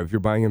Market Overdrive? If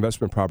you're buying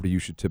investment property, you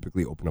should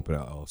typically open up an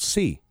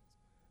LLC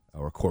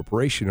or a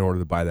corporation in order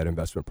to buy that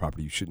investment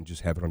property. You shouldn't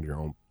just have it under your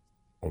own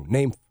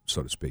name,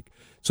 so to speak.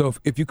 So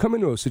if you come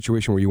into a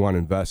situation where you want to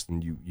invest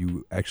and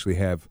you actually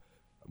have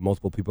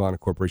multiple people on a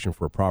corporation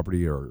for a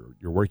property, or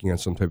you're working on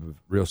some type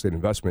of real estate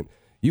investment,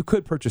 you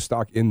could purchase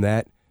stock in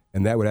that,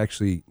 and that would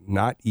actually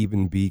not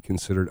even be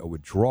considered a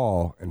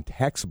withdrawal and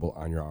taxable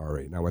on your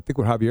IRA. Now, I think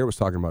what Javier was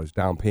talking about is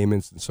down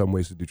payments and some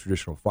ways to do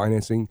traditional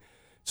financing.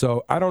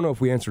 So I don't know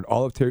if we answered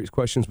all of Terry's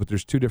questions, but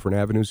there's two different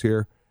avenues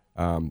here.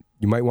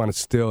 You might want to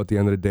still, at the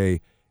end of the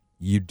day,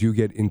 you do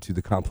get into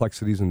the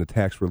complexities and the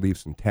tax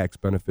reliefs and tax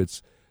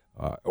benefits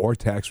or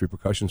tax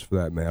repercussions for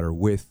that matter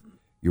with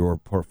your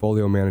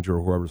portfolio manager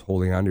or whoever's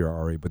holding on to your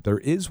IRA. But there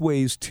is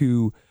ways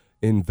to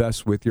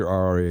invest with your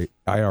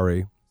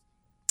IRA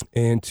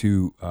and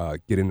to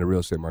get in the real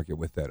estate market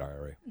with that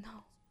IRA.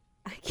 No,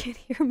 I can't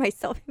hear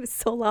myself. It was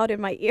so loud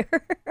in my ear.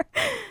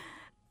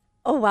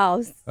 Oh,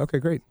 wow. Okay,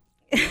 great.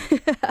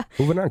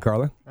 Moving on,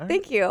 Carla.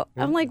 Thank you.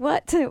 I'm like,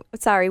 what?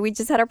 Sorry, we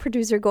just had our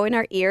producer go in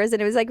our ears,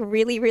 and it was like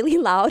really, really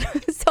loud.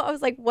 So I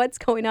was like, what's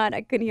going on?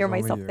 I couldn't hear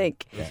myself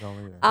think. That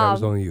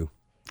was only you.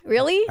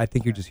 Really? I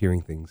think you're just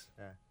hearing things.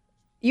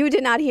 You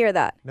did not hear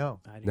that? No.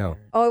 No.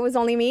 Oh, it was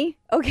only me?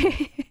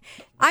 Okay.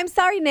 I'm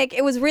sorry, Nick.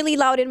 It was really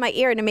loud in my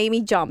ear and it made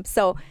me jump.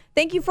 So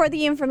thank you for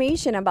the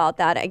information about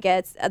that. I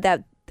guess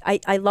that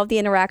I love the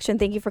interaction.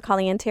 Thank you for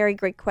calling in, Terry.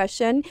 Great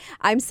question.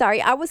 I'm sorry.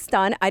 I was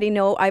stunned. I didn't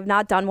know. I've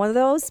not done one of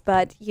those.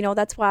 But,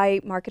 that's why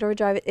Market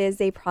Overdrive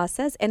is a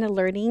process and a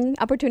learning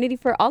opportunity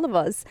for all of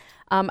us.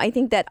 I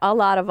think that a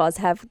lot of us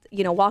have,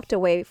 walked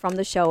away from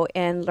the show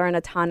and learned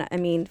a ton. I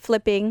mean,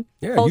 flipping,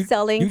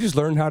 wholesaling. You just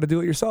learned how to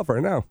do it yourself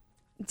right now.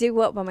 Do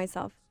what by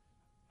myself?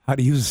 How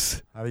to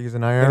use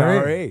an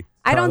IRA.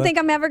 I don't think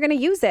I'm ever going to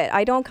use it.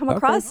 I don't come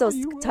across those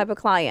type of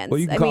clients. Well,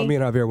 you can call me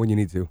and Javier when you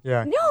need to.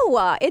 Yeah.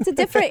 No, it's a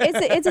different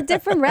it's a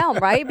different realm,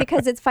 right?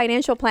 Because it's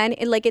financial planning.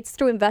 It's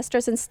through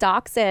investors and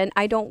stocks, and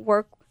I don't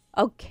work.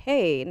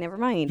 Okay, never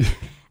mind.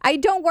 I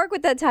don't work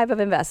with that type of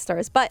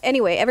investors. But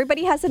anyway,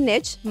 everybody has a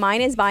niche. Mine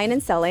is buying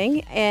and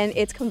selling, and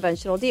it's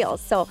conventional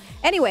deals. So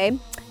anyway,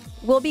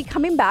 we'll be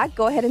coming back.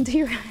 Go ahead and do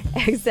your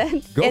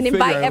exit and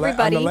invite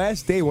everybody. On the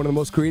last day, one of the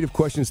most creative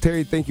questions.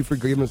 Terry, thank you for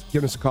giving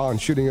us a call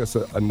and shooting us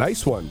a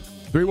nice one.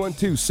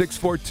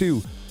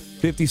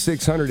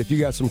 312-642-5600 if you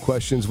got some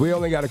questions. We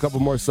only got a couple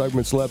more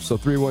segments left, so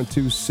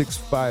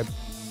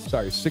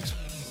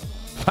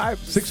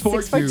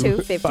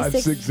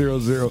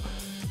 642-5600.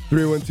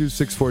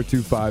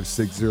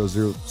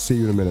 312-642-5600. See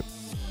you in a minute.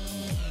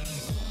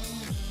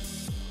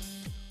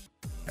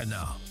 And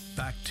now,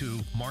 back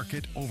to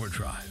Market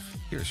Overdrive.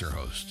 Here's your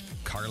host,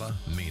 Carla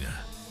Mina.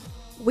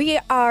 We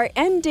are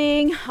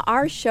ending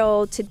our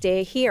show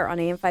today here on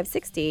AM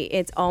 560.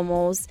 It's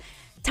almost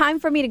time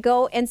for me to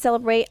go and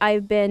celebrate.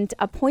 I've been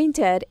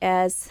appointed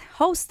as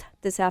host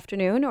this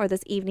afternoon or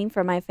this evening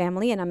for my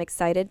family, and I'm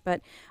excited, but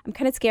I'm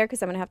kind of scared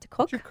because I'm going to have to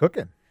cook. What you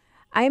cooking?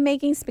 I'm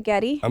making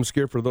spaghetti. I'm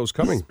scared for those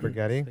coming.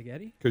 Spaghetti?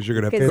 Because you're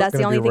going to have Because that's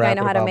the only thing I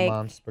know how to make.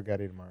 Mom's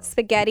spaghetti tomorrow.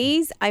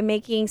 Spaghettis. I'm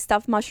making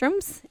stuffed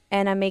mushrooms,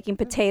 and I'm making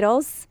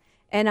potatoes,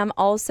 and I'm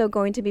also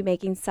going to be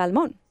making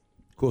salmon.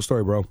 Cool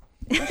story, bro.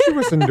 She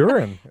was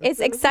enduring.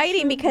 It's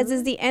exciting because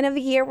it's the end of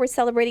the year. We're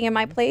celebrating in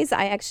my place.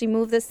 I actually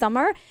moved this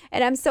summer,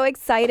 and I'm so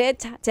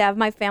excited to have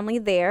my family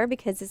there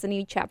because it's a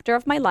new chapter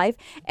of my life.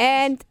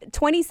 And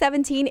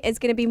 2017 is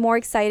going to be more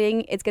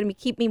exciting. It's going to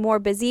keep me more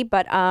busy,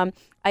 but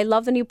I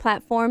love the new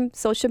platform.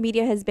 Social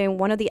media has been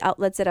one of the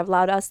outlets that have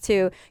allowed us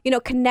to,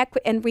 connect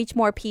and reach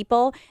more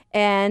people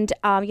and,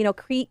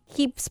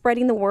 keep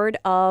spreading the word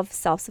of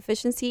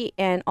self-sufficiency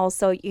and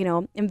also,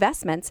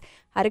 investments,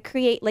 how to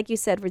create, like you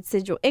said,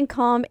 residual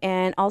income.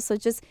 And also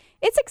just,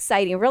 it's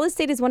exciting. Real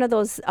estate is one of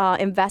those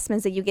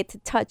investments that you get to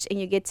touch and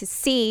you get to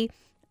see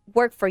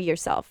work for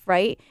yourself,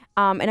 right?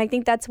 And I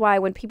think that's why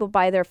when people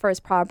buy their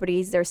first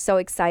properties, they're so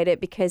excited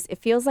because it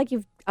feels like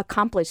you've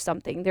accomplished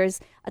something.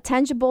 There's a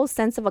tangible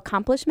sense of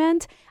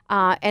accomplishment.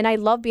 And I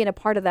love being a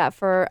part of that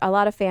for a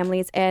lot of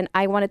families. And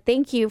I want to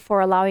thank you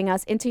for allowing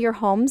us into your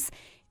homes.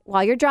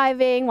 while you're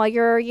driving, while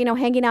you're,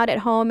 hanging out at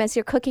home, as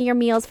you're cooking your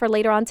meals for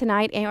later on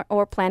tonight,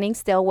 or planning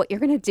still what you're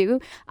going to do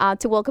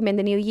to welcome in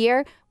the new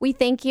year. We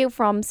thank you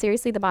from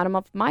seriously the bottom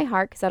of my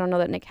heart, because I don't know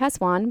that Nick has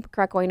one.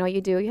 Greco, I know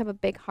you do. You have a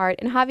big heart.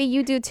 And Javi,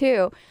 you do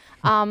too.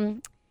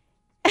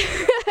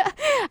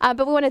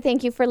 But we want to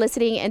thank you for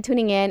listening and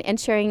tuning in and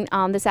sharing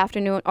this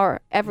afternoon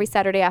or every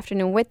Saturday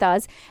afternoon with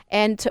us.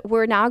 And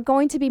we're now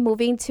going to be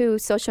moving to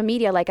social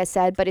media, like I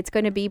said, but it's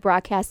going to be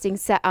broadcasting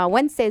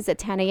Wednesdays at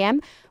 10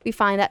 a.m. We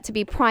find that to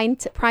be prime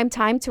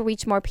time to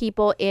reach more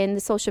people in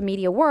the social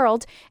media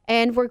world.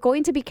 And we're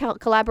going to be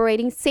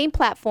collaborating, same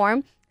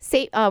platform.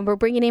 We're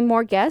bringing in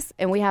more guests,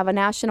 and we have a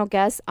national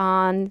guest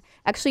on,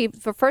 actually,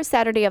 for first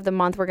Saturday of the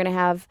month, we're going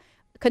to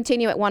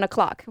continue at 1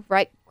 o'clock,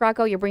 right?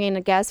 Greco, you're bringing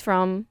a guest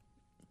from,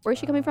 where's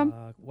she coming from?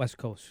 West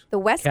Coast. The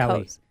West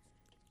Cali. Coast.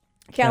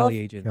 Cali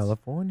agents.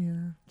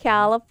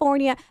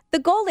 California. The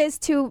goal is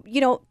to,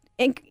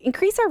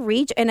 increase our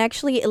reach and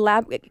actually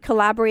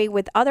collaborate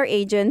with other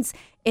agents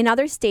in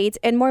other states,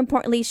 and more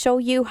importantly, show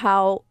you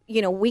how,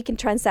 we can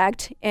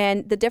transact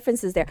and the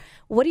differences there.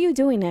 What are you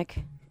doing,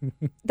 Nick?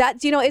 That,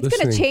 it's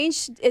going to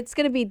change. It's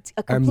going to be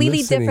a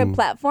completely different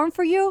platform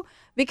for you,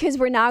 because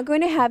we're now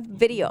going to have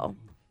video.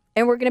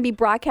 And we're going to be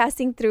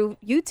broadcasting through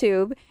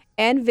YouTube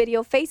and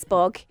video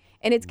Facebook.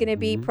 And it's going to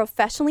be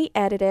professionally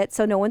edited,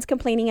 so no one's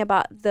complaining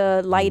about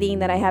the lighting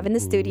that I have in the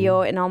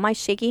studio and all my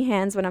shaky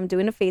hands when I'm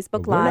doing a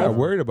Facebook Live. We're not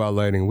worried about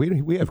lighting.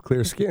 We have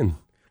clear skin.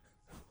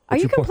 Are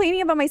you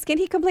complaining about my skin?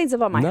 He complains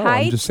about my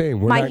height, I'm just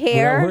saying, my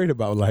hair. We're not worried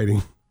about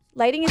lighting.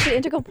 Lighting is an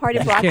integral part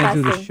of I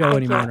broadcasting. can't do the show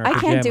anymore in our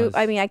pajamas.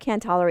 I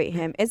can't tolerate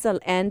him. It's the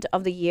end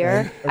of the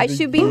year. I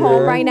should be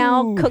home right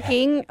now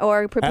cooking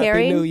or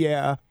preparing. Happy New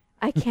Year.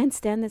 I can't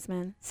stand this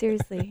man.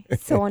 Seriously.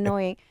 It's so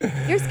annoying.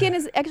 Your skin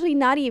is actually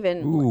not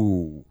even.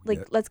 Ooh.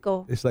 Let's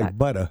go. It's like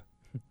butter.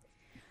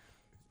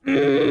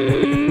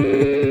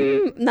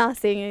 Not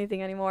saying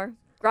anything anymore.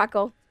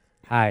 Greco.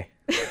 Hi.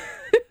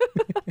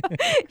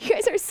 You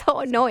guys are so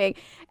annoying.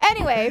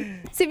 Anyway,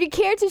 so if you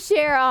care to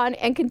share on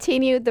and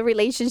continue the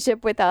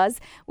relationship with us,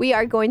 we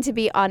are going to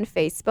be on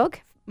Facebook,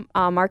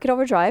 Market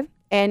Overdrive.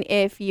 And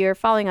if you're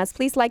following us,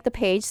 please like the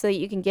page so that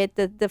you can get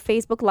the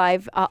Facebook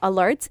Live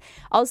alerts.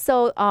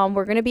 Also,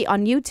 we're going to be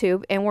on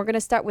YouTube, and we're going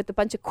to start with a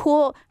bunch of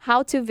cool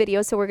how-to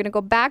videos. So we're going to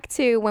go back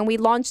to when we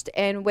launched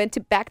and went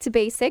back to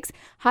basics,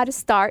 how to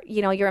start,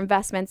 your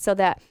investments, so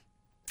that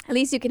at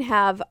least you can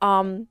have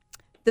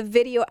the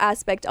video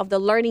aspect of the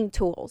learning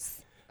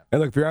tools. And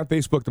look, if you're on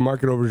Facebook, the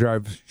Market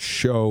Overdrive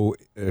show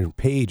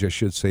page, I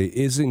should say,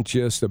 isn't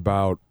just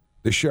about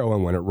the show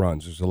and when it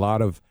runs. There's a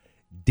lot of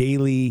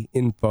daily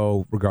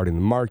info regarding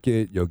the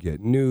market. You'll get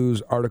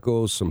news,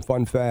 articles, some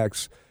fun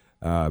facts.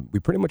 We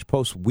pretty much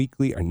post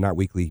weekly, or not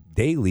weekly,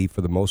 daily for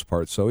the most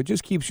part. So it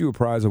just keeps you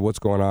apprised of what's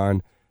going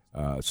on.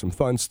 Some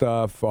fun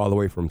stuff, all the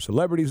way from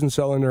celebrities and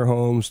selling their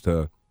homes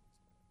to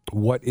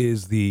what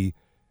is the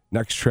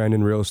next trend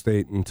in real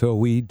estate, until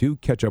we do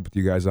catch up with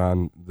you guys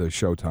on the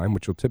showtime,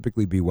 which will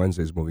typically be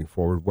Wednesdays moving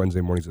forward, Wednesday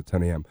mornings at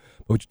 10 a.m.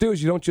 But what you do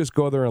is you don't just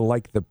go there and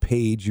like the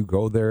page. You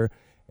go there,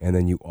 and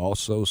then you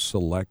also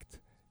select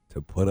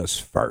to put us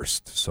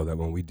first, so that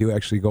when we do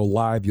actually go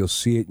live, you'll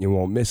see it and you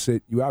won't miss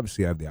it. You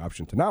obviously have the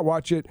option to not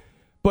watch it,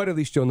 but at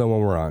least you'll know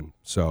when we're on.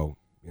 So,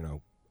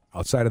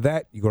 outside of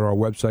that, you go to our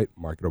website,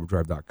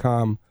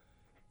 marketoverdrive.com.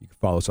 You can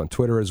follow us on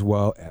Twitter as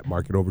well, at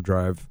Market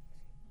Overdrive.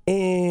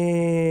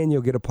 And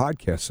you'll get a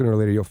podcast. Sooner or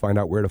later, you'll find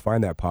out where to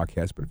find that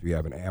podcast. But if you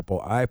have an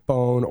Apple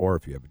iPhone or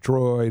if you have a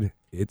Droid,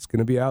 it's going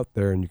to be out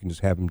there, and you can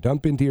just have them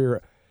dump into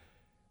your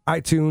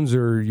iTunes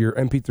or your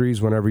MP3s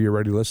whenever you're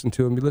ready to listen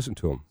to them. You listen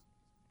to them.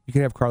 You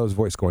can have Carla's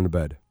voice going to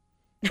bed.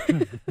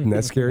 Isn't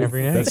that scary?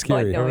 Every night. That's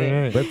scary. Every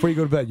night. Right before you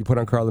go to bed, you put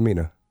on Carla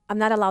Mina. I'm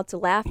not allowed to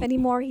laugh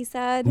anymore, he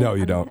said. No,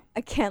 you don't.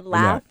 I can't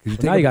laugh. You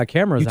Now you got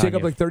cameras You on take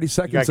up like 30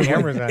 seconds got of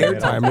cameras on you.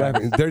 airtime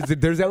laughing.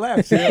 There's that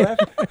laugh. See that laugh?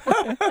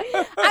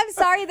 I'm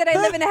sorry that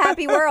I live in a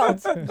happy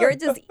world. You're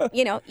just,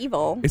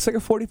 evil. It's like a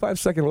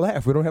 45-second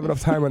laugh. We don't have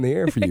enough time on the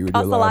air for you. It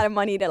costs a lot of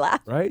money to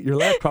laugh. Right? Your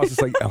laugh costs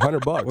us like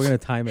 $100. We're going to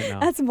time it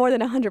now. That's more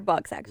than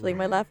 $100, actually.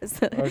 My laugh is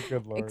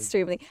good Lord.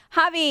 extremely.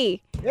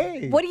 Javi,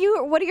 Hey. what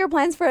are your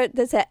plans for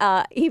this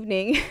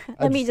evening?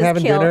 Let me just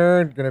having chill.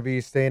 dinner. Gonna be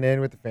staying in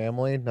with the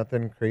family.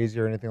 Nothing crazy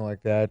or anything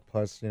like that.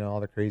 Plus,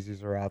 all the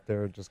crazies are out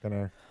there. Just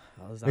gonna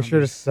make sure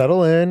to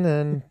settle in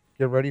and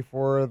get ready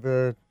for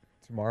the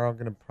tomorrow. I'm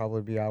gonna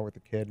probably be out with the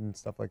kid and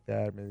stuff like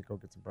that. Maybe go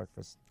get some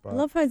breakfast. I But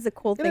love how it's a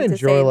cool gonna thing to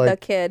enjoy, say, the like,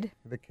 kid.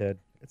 the kid.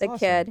 It's The awesome.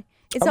 kid.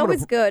 It's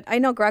always good. I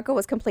know Greco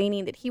was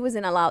complaining that he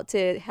wasn't allowed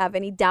to have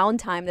any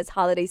downtime this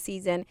holiday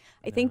season.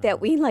 I think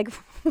that we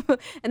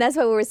and that's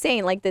what we were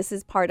saying, this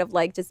is part of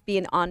just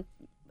being on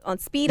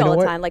speed You know all the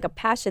what? time, like a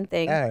passion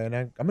thing. Yeah, and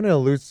I'm going to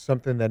allude to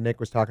something that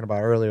Nick was talking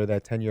about earlier,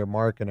 that 10-year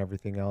mark and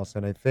everything else.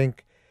 And I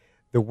think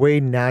the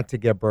way not to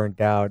get burnt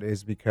out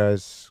is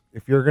because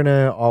if you're going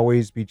to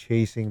always be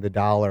chasing the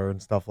dollar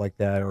and stuff like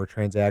that, or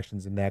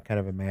transactions in that kind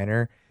of a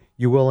manner,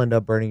 you will end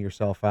up burning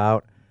yourself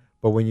out.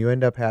 But when you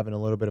end up having a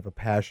little bit of a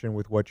passion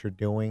with what you're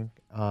doing,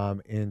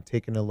 and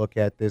taking a look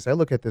at this, I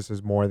look at this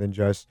as more than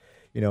just,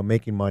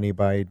 making money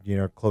by,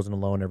 closing a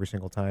loan every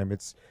single time.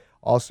 It's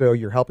also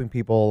you're helping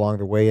people along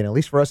the way. And at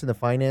least for us in the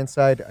finance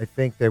side, I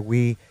think that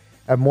we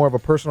have more of a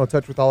personal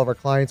touch with all of our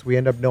clients. We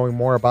end up knowing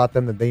more about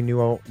them than they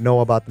know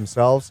about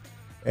themselves.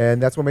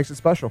 And that's what makes it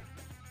special.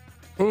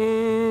 Down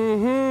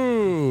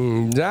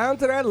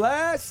to that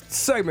last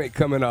segment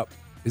coming up.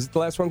 Is it the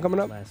last one coming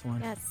up? Last one.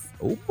 Yes.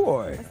 Oh,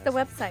 boy. That's the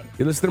website.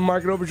 You listen to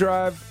Market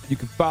Overdrive. You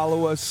can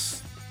follow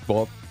us.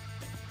 Well,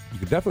 you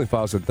can definitely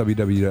follow us at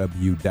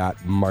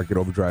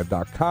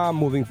www.marketoverdrive.com.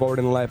 Moving forward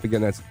in life,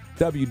 again, that's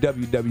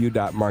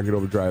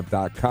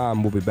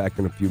www.marketoverdrive.com. We'll be back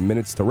in a few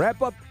minutes to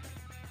wrap up.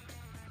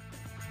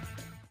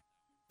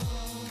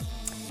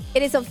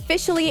 It is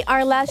officially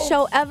our last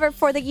show ever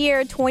for the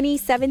year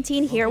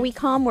 2017. Here we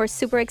come. We're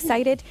super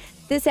excited.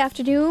 This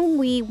afternoon,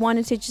 we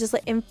wanted to just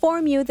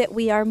inform you that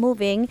we are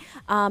moving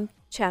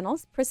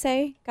channels, per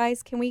se.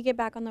 Guys, can we get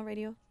back on the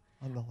radio?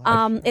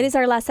 It is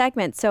our last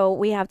segment, so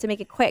we have to make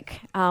it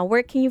quick.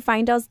 Where can you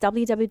find us?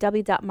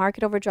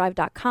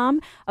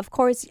 www.marketoverdrive.com. Of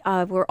course,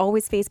 we're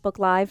always Facebook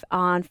Live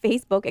on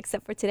Facebook,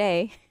 except for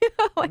today.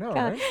 Oh my God.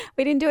 Right?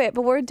 We didn't do it,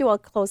 but we'll do a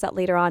closeout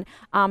later on.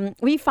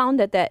 We found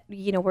that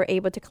we're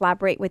able to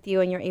collaborate with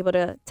you, and you're able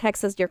to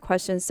text us your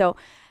questions. So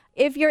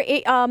if you're,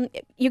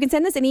 you can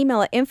send us an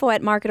email at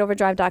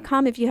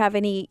info@marketoverdrive.com if you have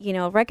any,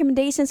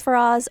 recommendations for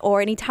us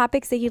or any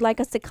topics that you'd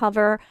like us to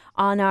cover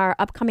on our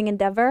upcoming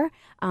endeavor.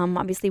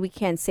 Obviously, we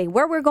can't say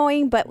where we're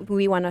going, but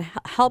we want to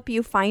help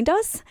you find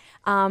us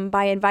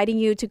by inviting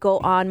you to go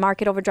on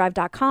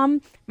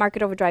marketoverdrive.com,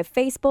 Market Overdrive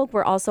Facebook.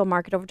 We're also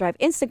Market Overdrive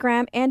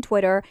Instagram and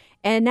Twitter,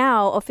 and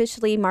now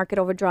officially Market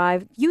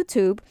Overdrive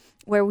YouTube,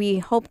 where we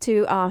hope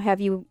to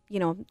have you,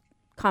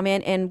 come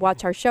in and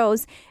watch our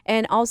shows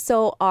and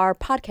also our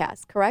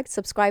podcast, correct?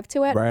 Subscribe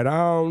to it. Right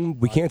on.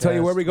 We can't tell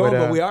you where we're going,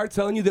 but we are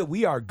telling you that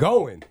we are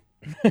going.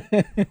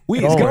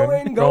 We is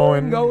going.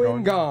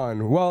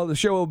 Well, the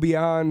show will be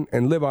on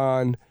and live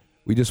on.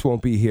 We just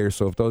won't be here.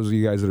 So if those of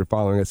you guys that are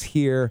following us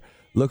here,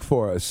 look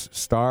for us.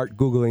 Start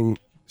Googling,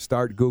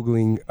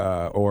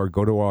 or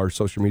go to our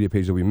social media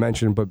page that we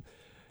mentioned. But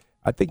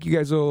I think you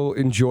guys will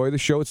enjoy the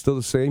show. It's still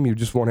the same. You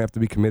just won't have to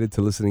be committed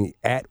to listening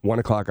at 1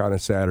 o'clock on a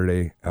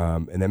Saturday.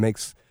 And that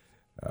makes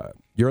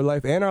your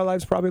life and our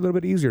lives probably a little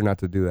bit easier not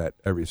to do that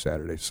every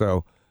Saturday.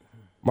 So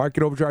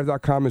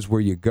marketoverdrive.com is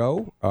where you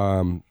go.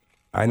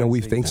 I know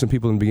we've thanked some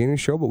people in the beginning of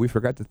the show, but we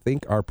forgot to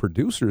thank our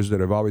producers that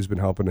have always been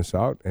helping us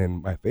out.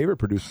 And my favorite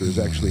producer is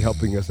actually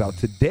helping us out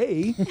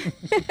today.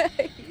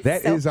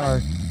 That is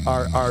our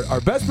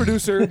best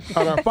producer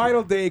on our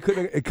final day. It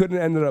couldn't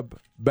have ended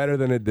up better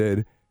than it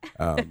did.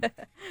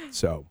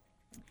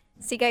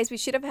 See, guys, we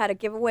should have had a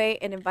giveaway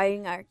and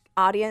inviting our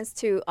audience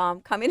to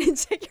come in and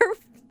check your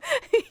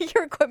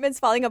equipment's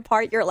falling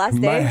apart your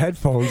last day. My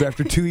headphones,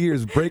 after 2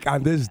 years, break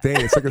on this day.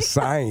 It's like a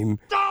sign.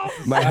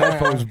 My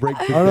headphones break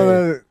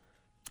today.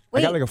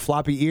 I got like a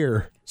floppy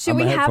ear. Should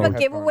we have a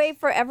giveaway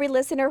for every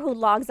listener who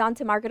logs on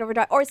to Market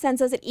Overdrive or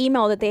sends us an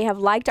email that they have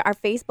liked our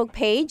Facebook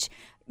page?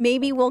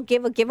 Maybe we'll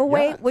give a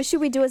giveaway. Yeah. What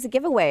should we do as a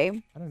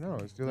giveaway? I don't know.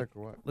 Let's do like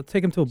what? Let's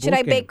take him to a Bulls game.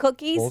 game. Should I bake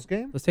cookies? Bulls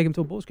game? Let's take him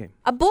to a Bulls game.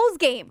 A Bulls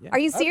game? Yeah. Are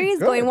you serious?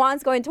 Going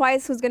once, going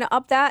twice? Who's going to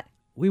up that?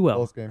 We will.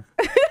 Bulls game.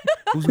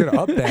 Who's going to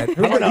up that?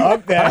 Who's going to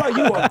up that? How about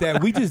you up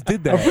that? We just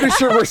did that. I'm pretty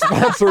sure we're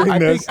sponsoring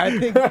this.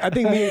 I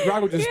think me and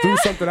Rocco just threw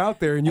something out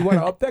there, and you want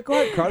to up that? Go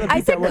ahead, Carla.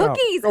 I said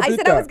cookies. I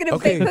said I was going to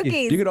bake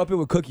cookies. You can up it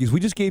with cookies. We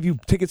just gave you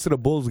tickets to the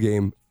Bulls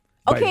game.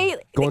 Okay.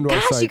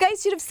 Gosh, you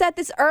guys should have said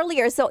this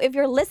earlier. So if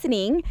you're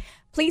listening,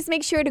 please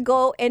make sure to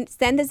go and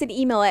send us an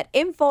email at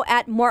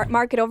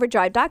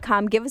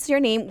info@marketoverdrive.com. Give us your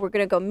name. We're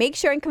going to go make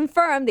sure and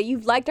confirm that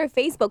you've liked our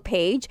Facebook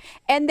page.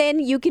 And then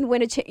you can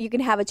win you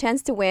can have a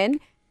chance to win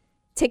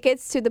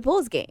tickets to the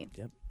Bulls game.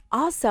 Yep.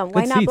 Awesome.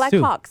 Why not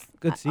Blackhawks?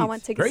 Good seats. I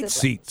want tickets. Great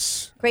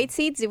seats. Great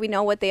seats. Do we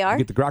know what they are?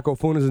 You get the Graco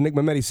Funas and Nick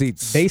Mehmeti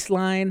seats.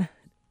 Baseline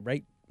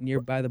right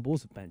nearby the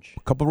Bulls bench.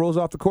 A couple rows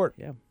off the court.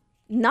 Yeah.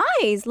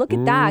 Nice. Look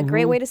at that.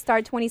 Great way to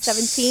start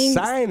 2017.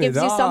 Sign Gives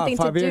it you off. something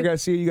to Javier do.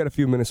 Garcia, you got a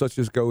few minutes. Let's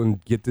just go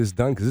and get this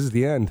done because this is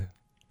the end.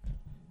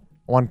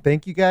 I want to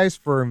thank you guys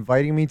for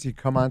inviting me to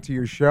come onto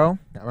your show.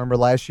 I remember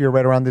last year,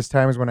 right around this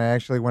time, is when I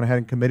actually went ahead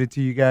and committed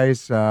to you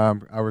guys.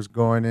 I was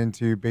going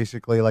into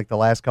basically like the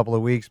last couple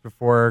of weeks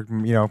before,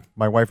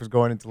 my wife was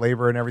going into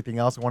labor and everything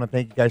else. I want to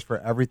thank you guys for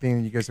everything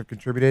that you guys have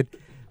contributed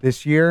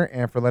this year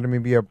and for letting me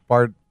be a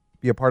part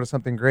of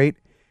something great.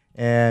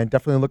 And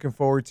definitely looking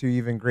forward to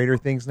even greater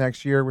things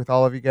next year with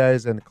all of you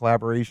guys and the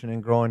collaboration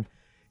and growing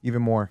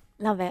even more.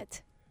 Love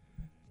it.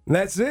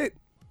 That's it.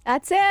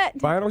 That's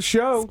it. Final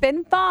show. It's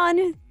been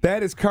fun.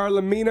 That is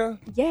Carla Mina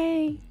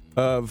Yay.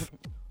 of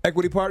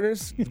Equity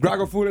Partners,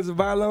 Graco Funas of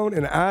iLoan,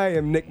 and I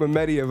am Nick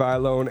Mehmeti of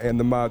iLoan and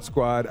the Mod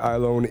Squad.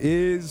 iLoan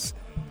is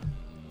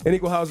an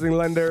equal housing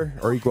lender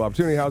or equal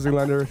opportunity housing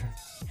lender.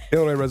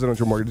 Illinois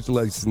residential mortgage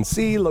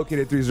licensee located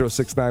at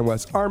 3069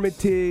 West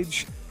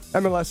Armitage.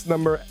 MLS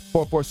number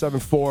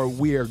 4474.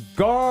 We are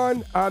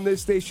gone on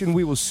this station.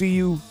 We will see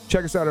you.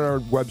 Check us out on our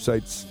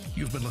websites.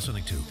 You've been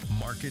listening to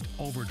Market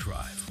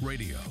Overdrive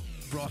Radio,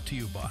 brought to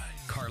you by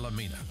Carla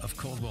Mina of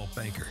Coldwell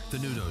Banker, the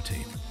Nudo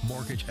team,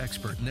 mortgage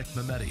expert Nick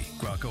Mehmeti,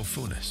 Graco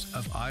Funes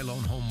of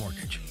iLoan Home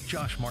Mortgage,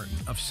 Josh Martin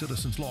of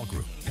Citizens Law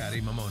Group, Patty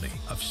Mamoni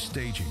of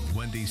Staging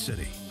Wendy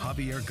City,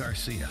 Javier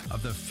Garcia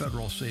of the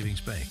Federal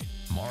Savings Bank,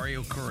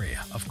 Mario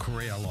Correa of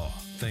Correa Law.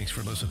 Thanks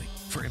for listening.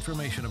 For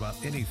information about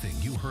anything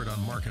you heard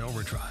on Market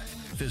Overdrive,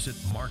 visit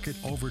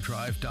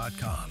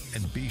marketoverdrive.com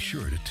and be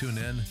sure to tune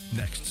in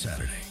next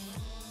Saturday.